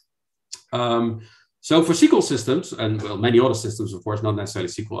 Yeah. So for SQL systems, and well, many other systems, of course, not necessarily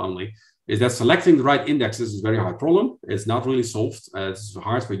SQL only, is that selecting the right indexes is a very hard problem. It's not really solved. It's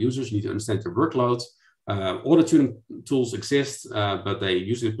hard for users. You need to understand your workload. Auto tuning tools exist, but they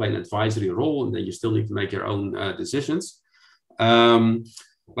usually play an advisory role, and then you still need to make your own decisions.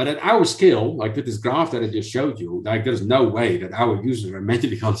 But at our scale, like with this graph that I just showed you, like there's no way that our users are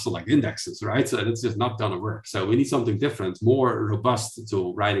manually going to select indexes, right? So that's just not going to work. So we need something different, more robust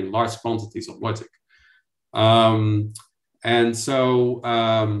to writing large quantities of logic.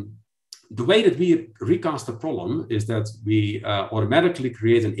 The way that we recast the problem is that we automatically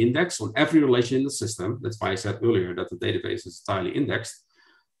create an index on every relation in the system. That's why I said earlier that the database is entirely indexed.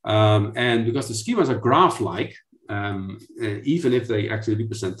 And because the schemas are graph-like, even if they actually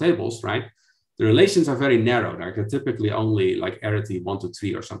represent tables, right? The relations are very narrow. They're typically only like arity 1 to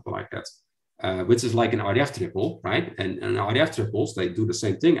 3 or something like that, which is like an RDF triple, right? And RDF triples, they do the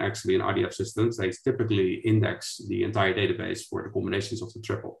same thing actually in RDF systems. They typically index the entire database for the combinations of the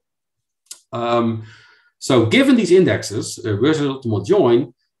triple. So given these indexes, RelationalAI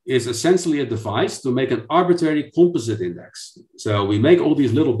join is essentially a device to make an arbitrary composite index. So we make all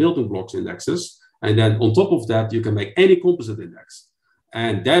these little building blocks indexes, and then on top of that, you can make any composite index.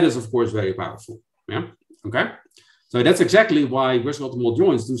 And that is, of course, very powerful. Yeah. Okay. So that's exactly why RelationalAI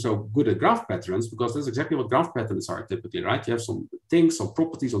joins do so good at graph patterns, because that's exactly what graph patterns are typically, right? You have some things, some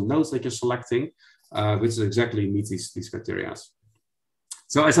properties or nodes that you're selecting, which exactly meets these criteria.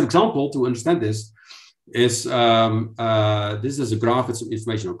 So as an example, to understand this, is this is a graph with some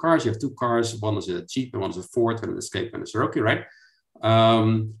information on cars. You have 2 cars, one is a Jeep and one is a Ford, and an Escape and a Cherokee, right?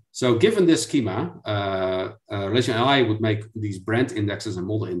 So given this schema, RelationalAI would make these brand indexes and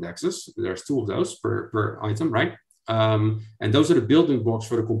model indexes. There's 2 of those per item, right? And those are the building blocks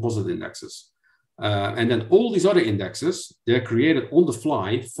for the composite indexes. And then all these other indexes, they're created on the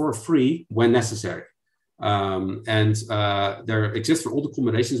fly for free when necessary. There exist for all the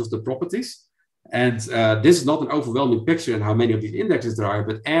combinations of the properties. And this is not an overwhelming picture in how many of these indexes there are,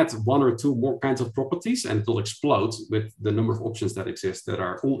 but add 1 or 2 more kinds of properties and it will explode with the number of options that exist that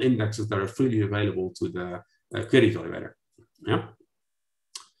are all indexes that are freely available to the query evaluator. Yeah.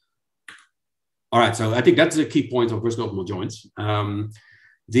 All right, so I think that's a key point of RelationalAI joins.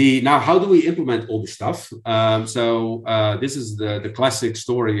 Now, how do we implement all this stuff? This is the classic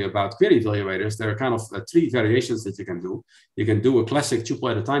story about query evaluators. There are kind of 3 variations that you can do. You can do a classic tuple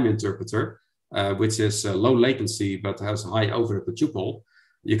at a time interpreter, which is low latency but has high overhead per tuple.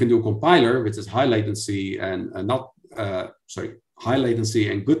 You can do a compiler, which is high latency and high latency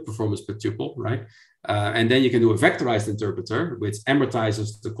and good performance per tuple, right? And then you can do a vectorized interpreter, which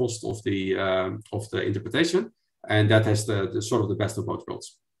amortizes the cost of the interpretation, and that has the sort of the best of both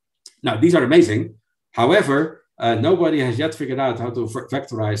worlds. Now, these are amazing. However, nobody has yet figured out how to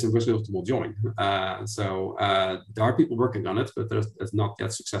vectorize and RelationalAI join. There are people working on it, but it's not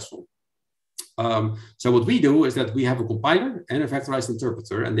yet successful. So what we do is that we have a compiler and a vectorized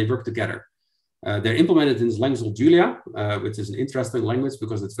interpreter, and they work together. They're implemented in this language called Julia, which is an interesting language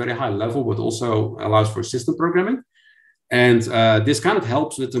because it's very high level, but also allows for system programming. And this kind of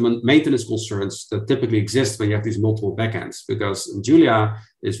helps with the maintenance concerns that typically exist when you have these multiple backends, because Julia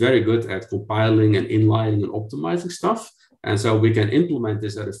is very good at compiling and inlining and optimizing stuff. And so we can implement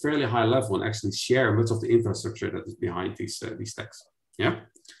this at a fairly high level and actually share much of the infrastructure that is behind these stacks. Yeah.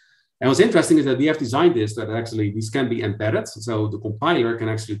 And what's interesting is that we have designed this that actually these can be embedded. So the compiler can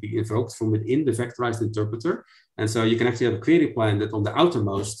actually be invoked from within the vectorized interpreter. And so you can actually have a query plan that on the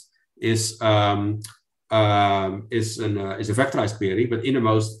outermost is a vectorized query, but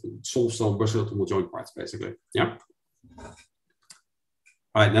innermost solves some RelationalAI join parts, basically. Yeah. All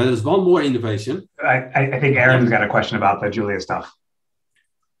right, now there's one more innovation. I think Aaron's got a question about the Julia stuff.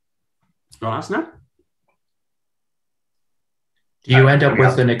 Go ask now. Do you end up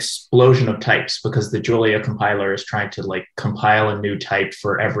with an explosion of types because the Julia compiler is trying to like compile a new type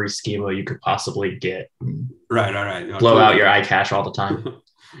for every schema you could possibly get? Right. Blow out your iCache all the time.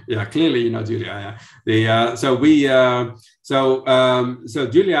 Yeah, clearly, you know, Julia. Yeah. So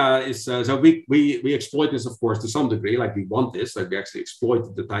Julia is we exploit this, of course, to some degree. Like we want this, like we actually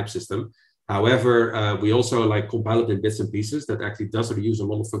exploit the type system. However, we also like compile it in bits and pieces that actually does reuse a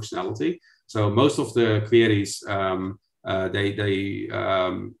lot of functionality. So most of the queries,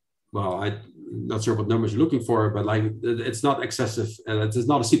 well, I'm not sure what numbers you're looking for, but like it's not excessive. It's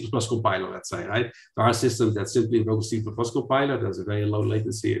not a C++ compiler, let's say, right? There are systems that simply invoke a C++ compiler. That's a very low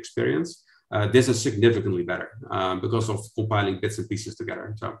latency experience. This is significantly better because of compiling bits and pieces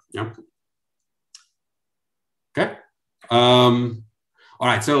together. So, yeah. Okay. All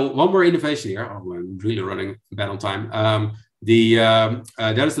right. So one more innovation here. Oh, I'm really running bad on time.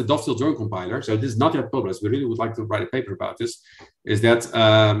 That is the dovetail join compiler. So this is not yet published. We really would like to write a paper about this. Is that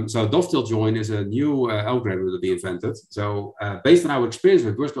so dovetail join is a new algorithm that we invented. So based on our experience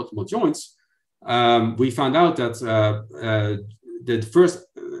with vertical optimal joins, we found out that the first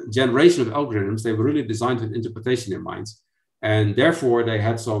generation of algorithms, they were really designed with interpretation in mind. And therefore, they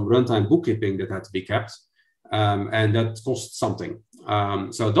had some runtime bookkeeping that had to be kept. And that cost something.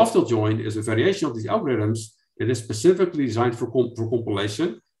 So dovetail join is a variation of these algorithms that is specifically designed for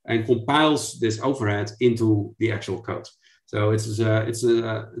compilation and compiles this overhead into the actual code. So it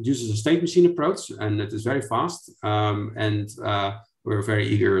uses a state machine approach, and it is very fast. We're very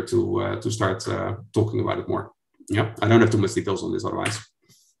eager to start talking about it more. Yeah, I don't have too much details on this otherwise.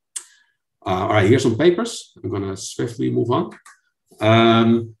 All right, here's some papers. I'm going to swiftly move on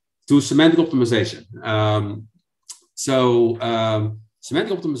to semantic optimization.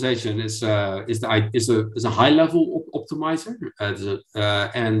 Semantic optimization is a high-level optimizer, the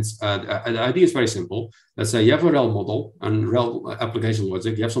idea is very simple. Let's say you have a REL model and REL application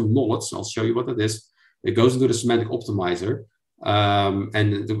logic. You have some knowledge. I'll show you what that is. It goes into the semantic optimizer, and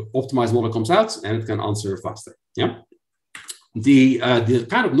the optimized model comes out, and it can answer faster. Yeah. The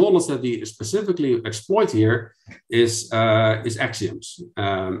kind of knowledge that we specifically exploit here is axioms.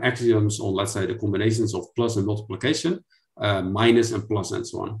 Axioms on, let's say, the combinations of plus and multiplication, minus and plus, and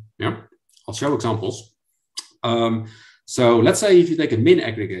so on. Yeah, I'll show examples. So let's say if you take a min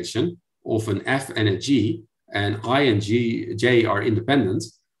aggregation of an F and a G, and I and J are independent,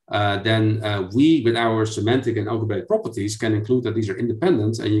 then we, with our semantic and algebraic properties, can include that these are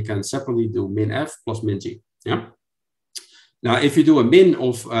independent, and you can separately do min F plus min G. Yeah. Now, if you do a min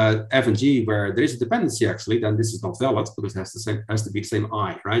of F and G where there is a dependency, actually, then this is not valid because it has to be the same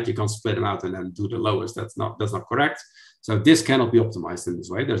I, right? You can't split them out and then do the lowest. That's not correct. So this cannot be optimized in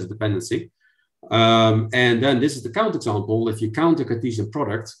this way. There's a dependency. And then this is the count example. If you count a Cartesian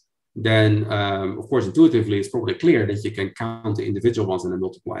product, then of course, intuitively, it's probably clear that you can count the individual ones and then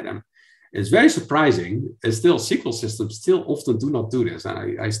multiply them. It's very surprising. It's still SQL systems still often do not do this.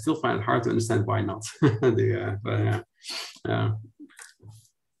 And I still find it hard to understand why not.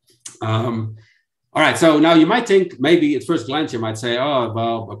 All right, so now you might think, maybe at first glance, you might say, oh,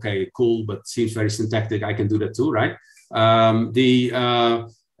 well, okay, cool, but seems very syntactic. I can do that too, right?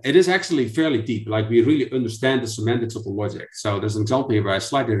 It is actually fairly deep. Like, we really understand the semantics of the logic. So there's an example here where I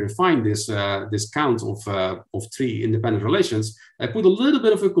slightly refine this count of 3 independent relations. I put a little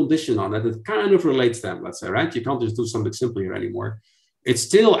bit of a condition on it that kind of relates them, let's say, right? You can't just do something simple here anymore. It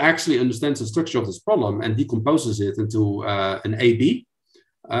still actually understands the structure of this problem and decomposes it into an AB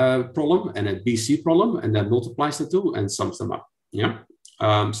problem and a BC problem, and then multiplies the two and sums them up. Yeah.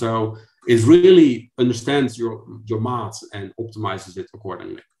 So it really understands your math and optimizes it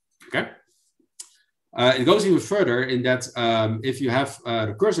accordingly. Okay. It goes even further in that if you have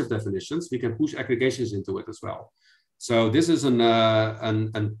recursive definitions, we can push aggregations into it as well. So this is a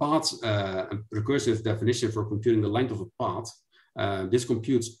recursive definition for computing the length of a path. This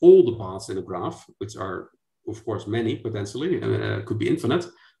computes all the paths in a graph, which are, of course, many potentially, could be infinite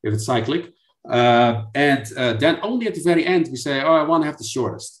if it's cyclic. Then only at the very end, we say, oh, I want to have the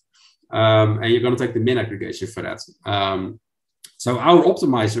shortest. And you're going to take the min aggregation for that. So our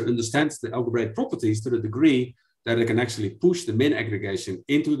optimizer understands the algebraic properties to the degree that it can actually push the min aggregation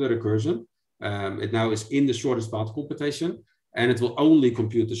into the recursion. It now is in the shortest path computation, and it will only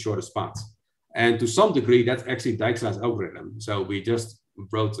compute the shortest path. And to some degree, that's actually Dijkstra's algorithm. So we just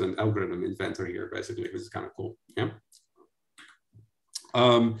wrote an algorithm inventor here, basically, which is kind of cool. Yeah.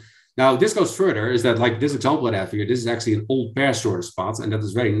 Now, this goes further, is that, like this example I have here, this is actually an old pair shortest path, and that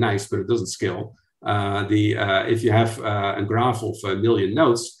is very nice, but it doesn't scale. If you have a graph of a million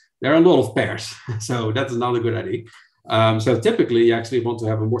nodes, there are a lot of pairs. So that is not a good idea. So typically, you actually want to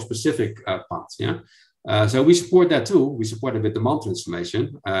have a more specific path. Yeah. So we support that too. We support it with demand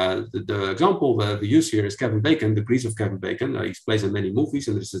transformation. The example that we use here is Kevin Bacon, degrees of Kevin Bacon. He plays in many movies,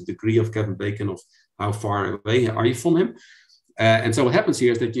 and there's a degree of Kevin Bacon of how far away are you from him. And so what happens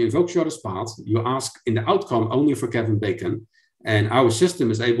here is that you invoke shortest path. You ask in the outcome only for Kevin Bacon, and our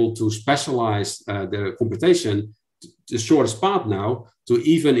system is able to specialize the computation, the shortest path now, to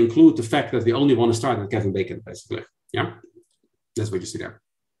even include the fact that we only want to start at Kevin Bacon, basically. Yeah, that's what you see there.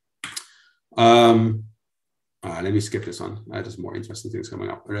 Let me skip this one. There's more interesting things coming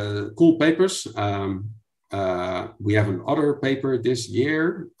up. Cool papers. We have another paper this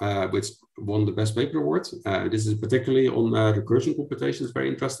year, which won the Best Paper Award. This is particularly on recursion computation. It's very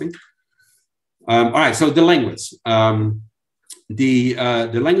interesting. All right, so the language. The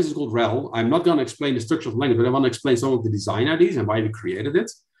language is called REL. I'm not going to explain the structure of the language, but I want to explain some of the design ideas and why we created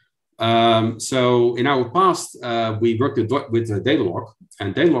it. So in our past, we worked with Datalog,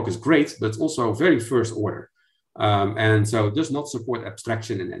 and Datalog is great, but also very first order. And so it does not support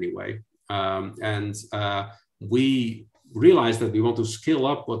abstraction in any way. We realized that we want to scale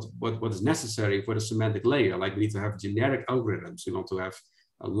up what is necessary for the semantic layer. Like we need to have generic algorithms, we want to have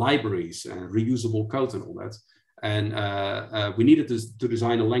libraries and reusable code and all that. And we needed to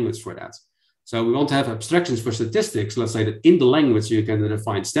design a language for that. So we want to have abstractions for statistics. Let's say that in the language, you can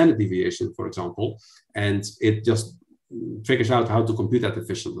define standard deviation, for example, and it just figures out how to compute that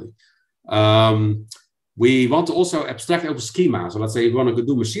efficiently. We want to also abstract over schema. So let's say if we want to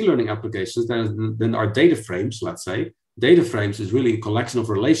do machine learning applications, then our data frames, let's say, data frames is really a collection of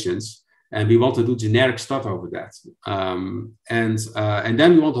relations, and we want to do generic stuff over that. And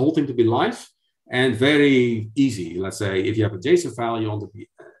then we want the whole thing to be live and very easy. Let's say if you have a JSON file, you want to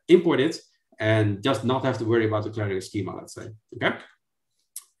import it and just not have to worry about declaring a schema, let's say, okay?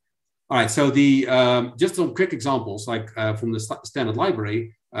 All right, so just some quick examples, like from the standard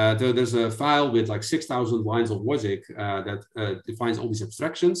library, there's a file with like 6,000 lines of logic that defines all these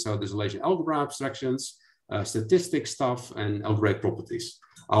abstractions. So there's relational algebra abstractions, statistics stuff, and algebraic properties.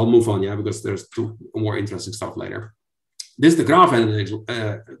 I'll move on, yeah, because there's two more interesting stuff later. This is the graph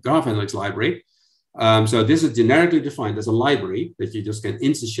analytics library. So this is generically defined as a library that you just can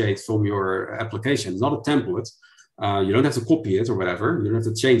instantiate from your application. It's not a template. You don't have to copy it or whatever. You don't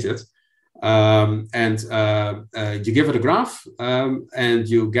have to change it. You give it a graph and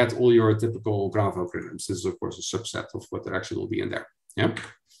you get all your typical graph algorithms. This is, of course, a subset of what there actually will be in there. Yeah.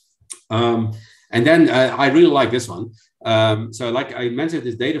 And then I really like this one. So like I mentioned,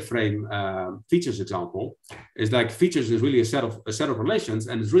 this data frame features example is like features is really a set of relations,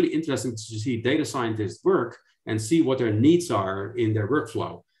 and it's really interesting to see data scientists work and see what their needs are in their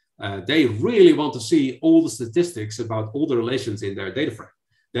workflow. They really want to see all the statistics about all the relations in their data frame.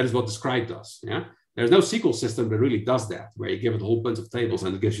 That is what Describe does. Yeah, there's no SQL system that really does that, where you give it a whole bunch of tables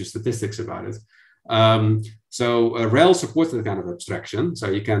and it gives you statistics about it. Rel supports that kind of abstraction. So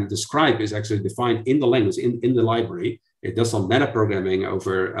you can Describe is actually defined in the language, in the library. It does some meta programming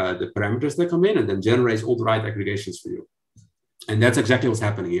over the parameters that come in and then generates all the right aggregations for you. And that's exactly what's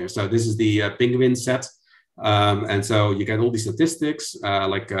happening here. So this is the penguin set. And so you get all these statistics,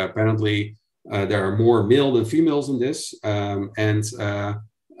 apparently there are more male than females in this. They're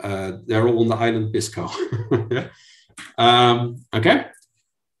all on the island Pisco. Okay.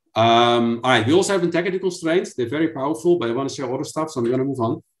 All right, we also have integrity constraints. They're very powerful, but I want to show other stuff, so I'm going to move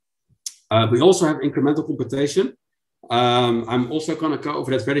on. We also have incremental computation. I'm also going to go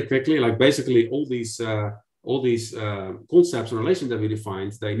over that very quickly. Like basically all these concepts and relations that we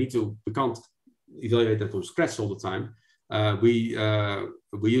defined, we can't evaluate them from scratch all the time. We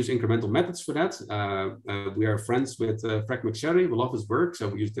use incremental methods for that. We are friends with Frank McSherry. We love his work, so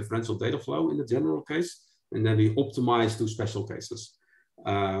we use differential data flow in the general case, and then we optimize to special cases.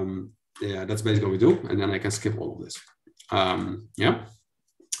 Yeah, that's basically what we do, and then I can skip all of this. Yeah.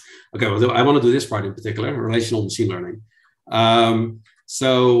 Okay, well, I want to do this part in particular, relational machine learning.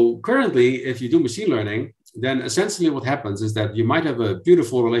 So currently, if you do machine learning, then essentially what happens is that you might have a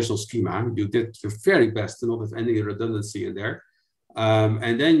beautiful relational schema. You did your very best to not have any redundancy in there.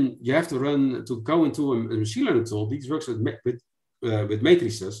 And then you have to go into a machine learning tool. These works with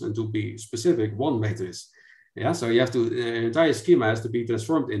matrices, and to be specific, one matrix. Yeah, so you have to, the entire schema has to be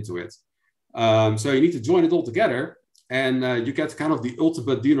transformed into it. So you need to join it all together, and you get kind of the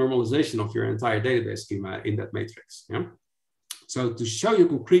ultimate denormalization of your entire database schema in that matrix. Yeah. So to show you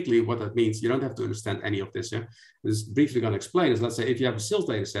concretely what that means, you don't have to understand any of this. Yeah, just briefly going to explain is, let's say if you have a sales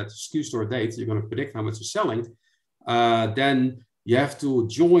data set, SKU store date, you're going to predict how much you're selling. Then you have to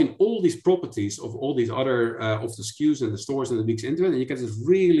join all these properties of all these other of the SKUs and the stores and the weeks into it, and you get this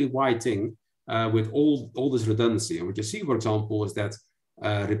really wide thing with all this redundancy. And what you see, for example, is that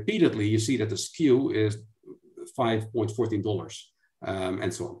repeatedly you see that the SKU is $5.14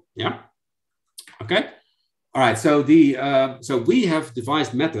 and so on. Yeah. Okay. All right, so we have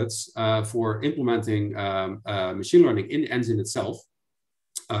devised methods for implementing machine learning in the engine itself.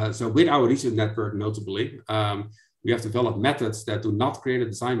 So with our research network, notably, we have developed methods that do not create a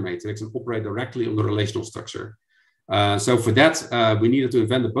design matrix and operate directly on the relational structure. So for that, we needed to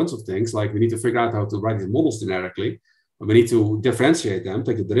invent a bunch of things, like we need to figure out how to write these models generically. We need to differentiate them,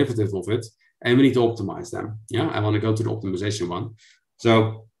 take the derivative of it, and we need to optimize them. Yeah, I want to go to the optimization one.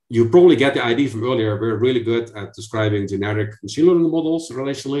 So you probably get the idea from earlier. We're really good at describing generic machine learning models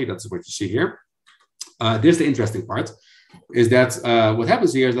relationally. That's what you see here. This is the interesting part, is that what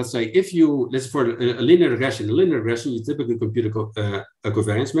happens here is, let's say, if you, let's for a linear regression. In linear regression, you typically compute a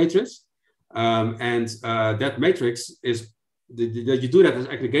covariance matrix. That matrix is you do that as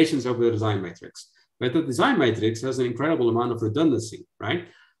aggregations over the design matrix. But the design matrix has an incredible amount of redundancy, right?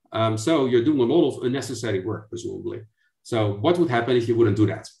 So you're doing a lot of unnecessary work, presumably. So what would happen if you wouldn't do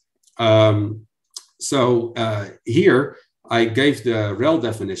that? Here, I gave the rel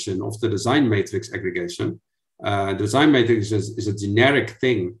definition of the design matrix aggregation. The design matrix is a generic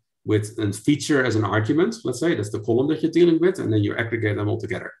thing with a feature as an argument, let's say, that's the column that you're dealing with, and then you aggregate them all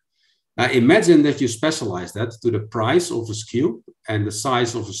together. Now imagine that you specialize that to the price of a SKU and the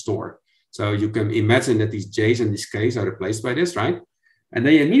size of a store. So you can imagine that these J's and these K's are replaced by this, right? And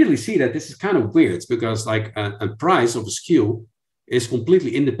then you immediately see that this is kind of weird because like a price of a SKU is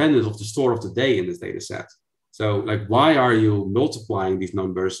completely independent of the store of the day in this data set. So like, why are you multiplying these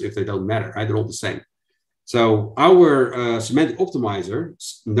numbers if they don't matter, right? They're all the same. So our semantic optimizer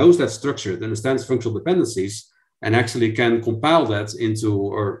knows that structure, it understands functional dependencies, and actually can compile that into,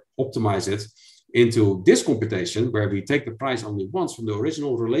 or optimize it into this computation where we take the price only once from the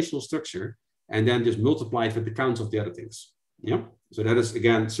original relational structure and then just multiply it with the counts of the other things. Yeah. So that is,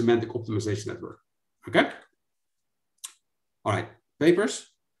 again, semantic optimization network. Okay. All right. Papers.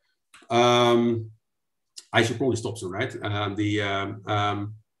 I should probably stop soon, right?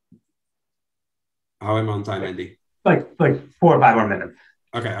 How am I on time, Andy? Like 4 or 5 more minutes.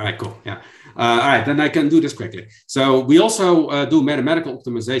 Okay, all right, cool, yeah. All right, then I can do this quickly. So we also do mathematical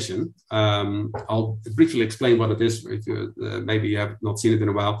optimization. I'll briefly explain what it is if you maybe you have not seen it in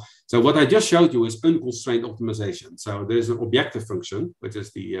a while. So what I just showed you is unconstrained optimization. So there's an objective function, which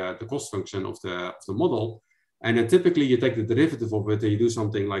is the cost function of the model. And then typically you take the derivative of it and you do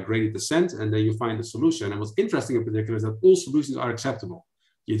something like gradient descent, and then you find the solution. And what's interesting in particular is that all solutions are acceptable.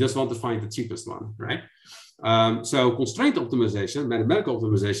 You just want to find the cheapest one, right? So constraint optimization, mathematical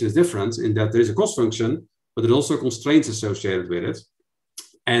optimization is different in that there's a cost function, but there's also constraints associated with it.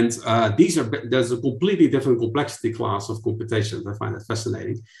 And there's a completely different complexity class of computations. I find that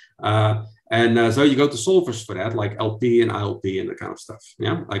fascinating. So you go to solvers for that, like LP and ILP and that kind of stuff.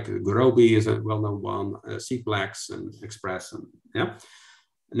 Yeah, like Gurobi is a well-known one, Cplex and Express, and yeah.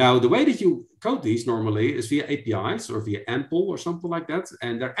 Now, the way that you code these normally is via APIs or via AMPL or something like that.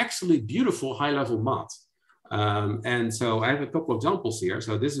 And they're actually beautiful high-level math. And so I have a couple of examples here.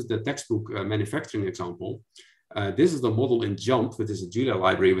 So this is the textbook manufacturing example. This is the model in JUMP, which is a Julia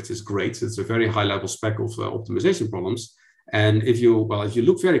library, which is great. It's a very high-level spec of optimization problems. And if you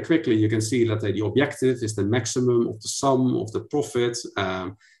look very quickly, you can see that the objective is the maximum of the sum of the profit.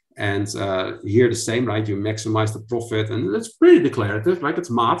 Here the same, right? You maximize the profit, and it's pretty declarative, right? It's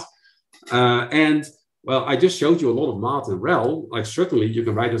math. I just showed you a lot of math in REL. Like certainly you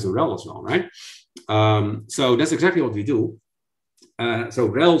can write this in REL as well, right? So that's exactly what we do. So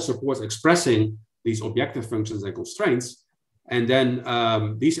REL supports expressing these objective functions and constraints. And then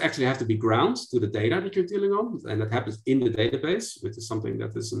these actually have to be ground to the data that you're dealing on. And that happens in the database, which is something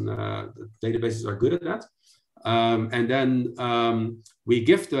that is the databases are good at that. And then we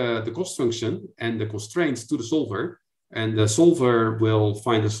give the cost function and the constraints to the solver, and the solver will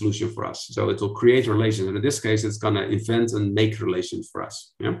find a solution for us. So it will create relations. And in this case, it's going to invent and make relations for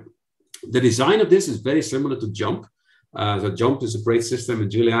us. Yeah. The design of this is very similar to JUMP. So JUMP is a great system in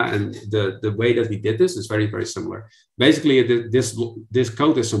Julia, and the way that we did this is very, very similar. Basically, this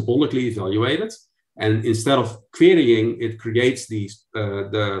code is symbolically evaluated, and instead of querying, it creates the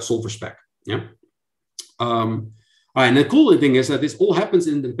solver spec. Yeah. And the cool thing is that this all happens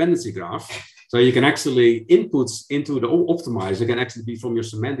in the dependency graph. So you can actually inputs into the optimizer can actually be from your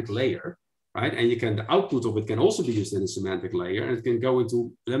semantic layer, right? And the output of it can also be used in the semantic layer, and it can go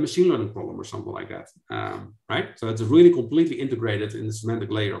into the machine learning problem or something like that, right? So it's really completely integrated in the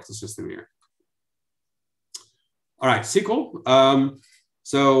semantic layer of the system here. All right, SQL.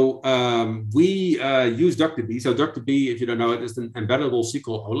 We use DuckDB. So DuckDB, if you don't know it, is an embeddable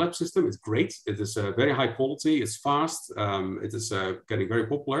SQL OLAP system. It's great. It is very high quality. It's fast. It is getting very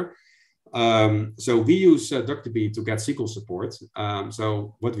popular. So we use DuckDB to get SQL support.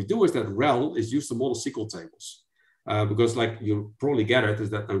 So what we do is that REL is used to model SQL tables. Because like you probably gathered is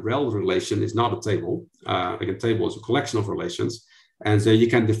that a REL relation is not a table. Like a table is a collection of relations. And so you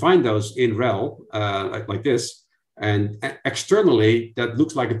can define those in REL like this. And externally, that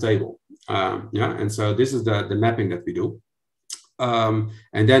looks like a table. And so this is the mapping that we do.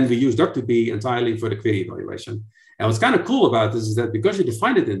 And then we use DuckDB entirely for the query evaluation. And what's kind of cool about this is that because you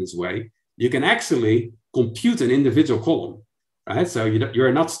define it in this way, you can actually compute an individual column, right? So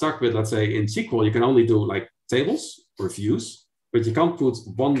you're not stuck with, let's say, in SQL, you can only do like tables or views, but you can't put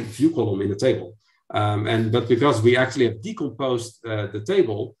one view column in a table. But because we actually have decomposed the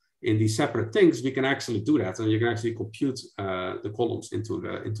table in these separate things, we can actually do that. So you can actually compute the columns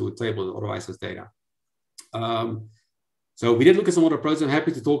into a table that otherwise has data. So we did look at some other approaches. I'm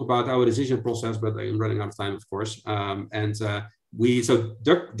happy to talk about our decision process, but I'm running out of time, of course. So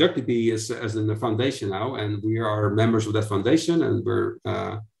DuckDB is as in the foundation now, and we are members of that foundation, and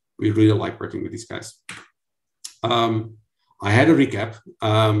we really like working with these guys. I had a recap,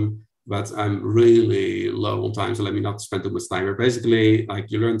 but I'm really low on time, so let me not spend too much time here. Basically, like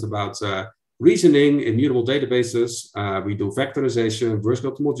you learned about reasoning, immutable databases. We do vectorization,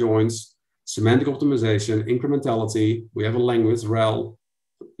 vertical optimal joins, semantic optimization, incrementality. We have a language, REL,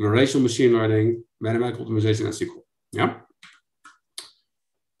 relational machine learning, mathematical optimization, and SQL. Yeah.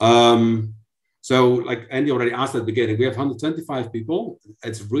 So like Andy already asked at the beginning, we have 125 people.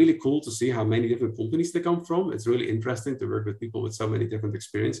 It's really cool to see how many different companies they come from. It's really interesting to work with people with so many different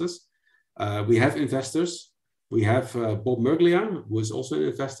experiences. We have investors. We have Bob Merglia, who is also an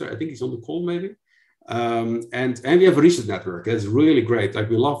investor. I think he's on the call maybe. And we have a research network. It's really great. Like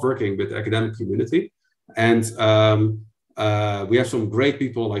we love working with the academic community. And we have some great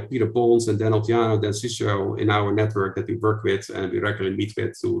people like Peter Bonds and Dan Altiano, Dan Sisho in our network that we work with and we regularly meet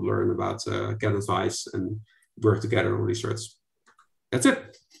with to learn about, get advice and work together on research. That's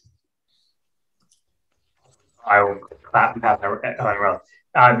it. I will clap and pass over.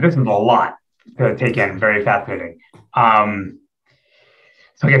 This is a lot to take in, very fascinating.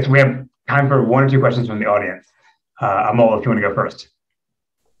 So I guess we have time for 1 or 2 questions from the audience. Amol, if you want to go first.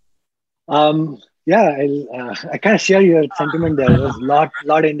 Yeah, I kind of share your sentiment there. There's a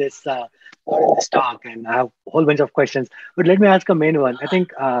lot in this talk, and I have a whole bunch of questions. But let me ask a main one. I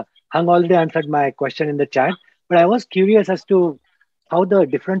think Hung already answered my question in the chat, but I was curious as to how the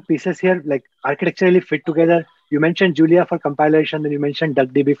different pieces here, like architecturally, fit together. You mentioned Julia for compilation, then you mentioned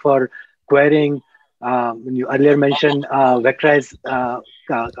DuckDB for querying. You earlier mentioned vectorized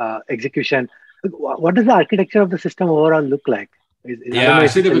execution. What does the architecture of the system overall look like? I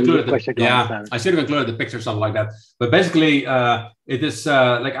should have included the picture or something like that. But basically, it is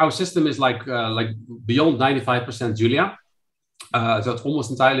like our system is like beyond 95% Julia. So it's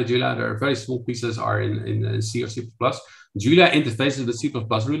almost entirely Julia. There are very small pieces are in C or C++. Julia interfaces with C++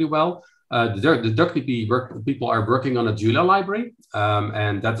 really well. The DuckDB people are working on a Julia library,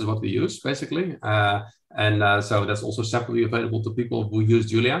 and that is what we use basically. So that's also separately available to people who use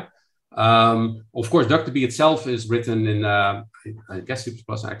Julia. Of course, DuckDB itself is written in, I guess C++,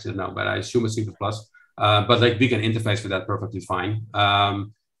 actually no, but I assume it's C++. But like we can interface with that perfectly fine.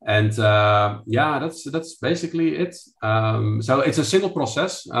 Yeah, that's basically it. So it's a single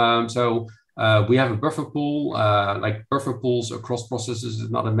process. We have a buffer pool, like buffer pools across processes is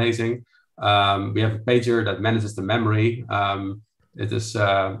not amazing. We have a pager that manages the memory. It is,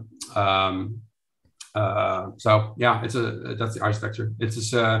 so yeah, that's the architecture.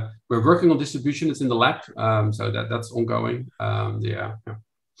 It's we're working on distribution. It's in the lab, so that's ongoing. Yeah.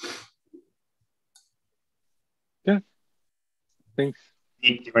 Thanks. Do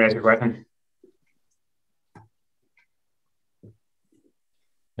you want to ask a question?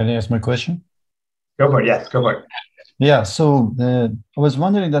 Can I ask my question? Go for it. Yes, go for it. Yeah, so I was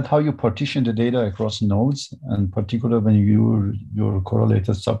wondering that how you partition the data across nodes, and particularly when you your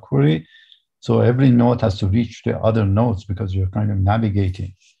correlated subquery. So every node has to reach the other nodes because you're kind of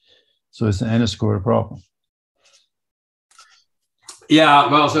navigating. So it's an n-square problem. Yeah,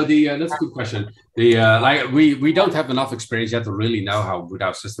 well, so that's a good question. Like we don't have enough experience yet to really know how good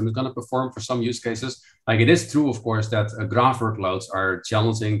our system is going to perform for some use cases. Like it is true, of course, that graph workloads are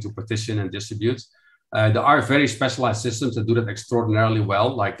challenging to partition and distribute. There are very specialized systems that do that extraordinarily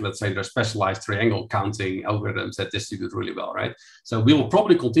well. Like, let's say there's specialized triangle counting algorithms that distribute really well, right? So we will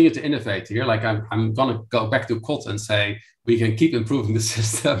probably continue to innovate here. Like I'm going to go back to Kot and say, we can keep improving the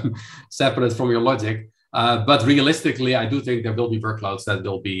system separate from your logic. But realistically, I do think there will be workloads that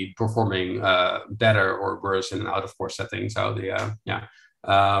will be performing better or worse in an out-of-core setting. So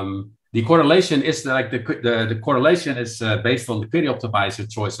the correlation is like the correlation is based on the query optimizer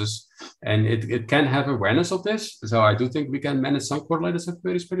choices, and it can have awareness of this. So I do think we can manage some correlated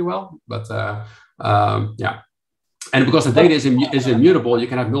subqueries pretty well. But yeah, and because the data is immutable, you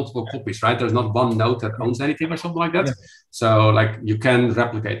can have multiple copies, right? There's not one node that owns anything or something like that. Yeah. So like you can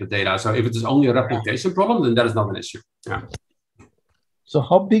replicate the data. So if it is only a replication problem, then that is not an issue. Yeah. So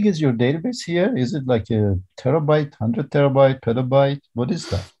how big is your database here? Is it like a terabyte, 100 terabyte, petabyte? What is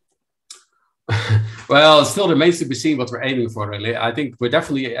that? Well, it still remains to be seen what we're aiming for, really. I think we're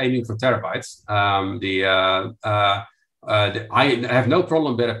definitely aiming for terabytes. I have no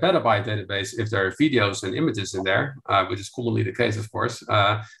problem with a petabyte database if there are videos and images in there, which is commonly the case, of course.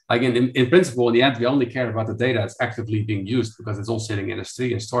 Like in principle, in the end, we only care about the data that's actively being used because it's all sitting in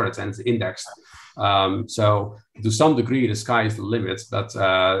S3 and storage and it's indexed. So to some degree, the sky is the limit. But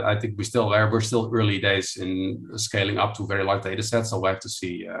I think we're still early days in scaling up to very large data sets. So we have to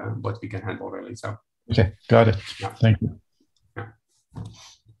see what we can handle really. So okay, got it. Yeah. Thank you. Yeah.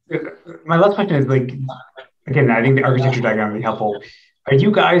 My last question is again, I think the architecture diagram would be helpful. Are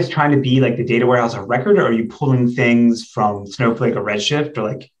you guys trying to be like the data warehouse of record, or are you pulling things from Snowflake or Redshift,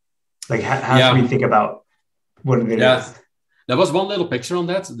 or how should we think about what it is? There was one little picture on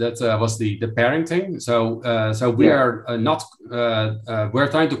that. That was the pairing thing. So we are not we're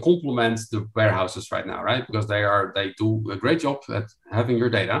trying to complement the warehouses right now, right? Because they do a great job at having your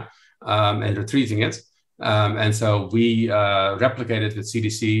data and retrieving it. And so we replicate it with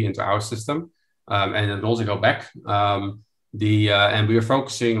CDC into our system, and then also go back. And we are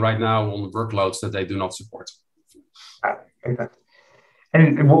focusing right now on the workloads that they do not support. And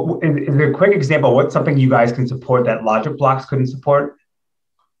is there a quick example? What's something you guys can support that Logic Blocks couldn't support?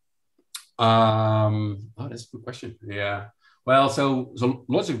 That's a good question. Yeah. Well, so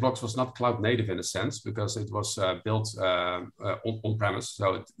Logic Blocks was not cloud native in a sense because it was built on premise,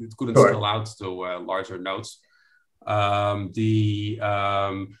 so it couldn't scale out to larger nodes.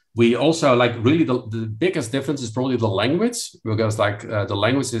 We also really the biggest difference is probably the language, because the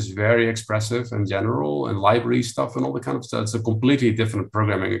language is very expressive and general and library stuff and all the kind of stuff. It's a completely different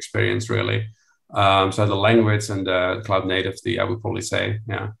programming experience, really. So the language and the cloud native, I would probably say,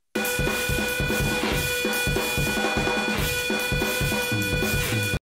 yeah.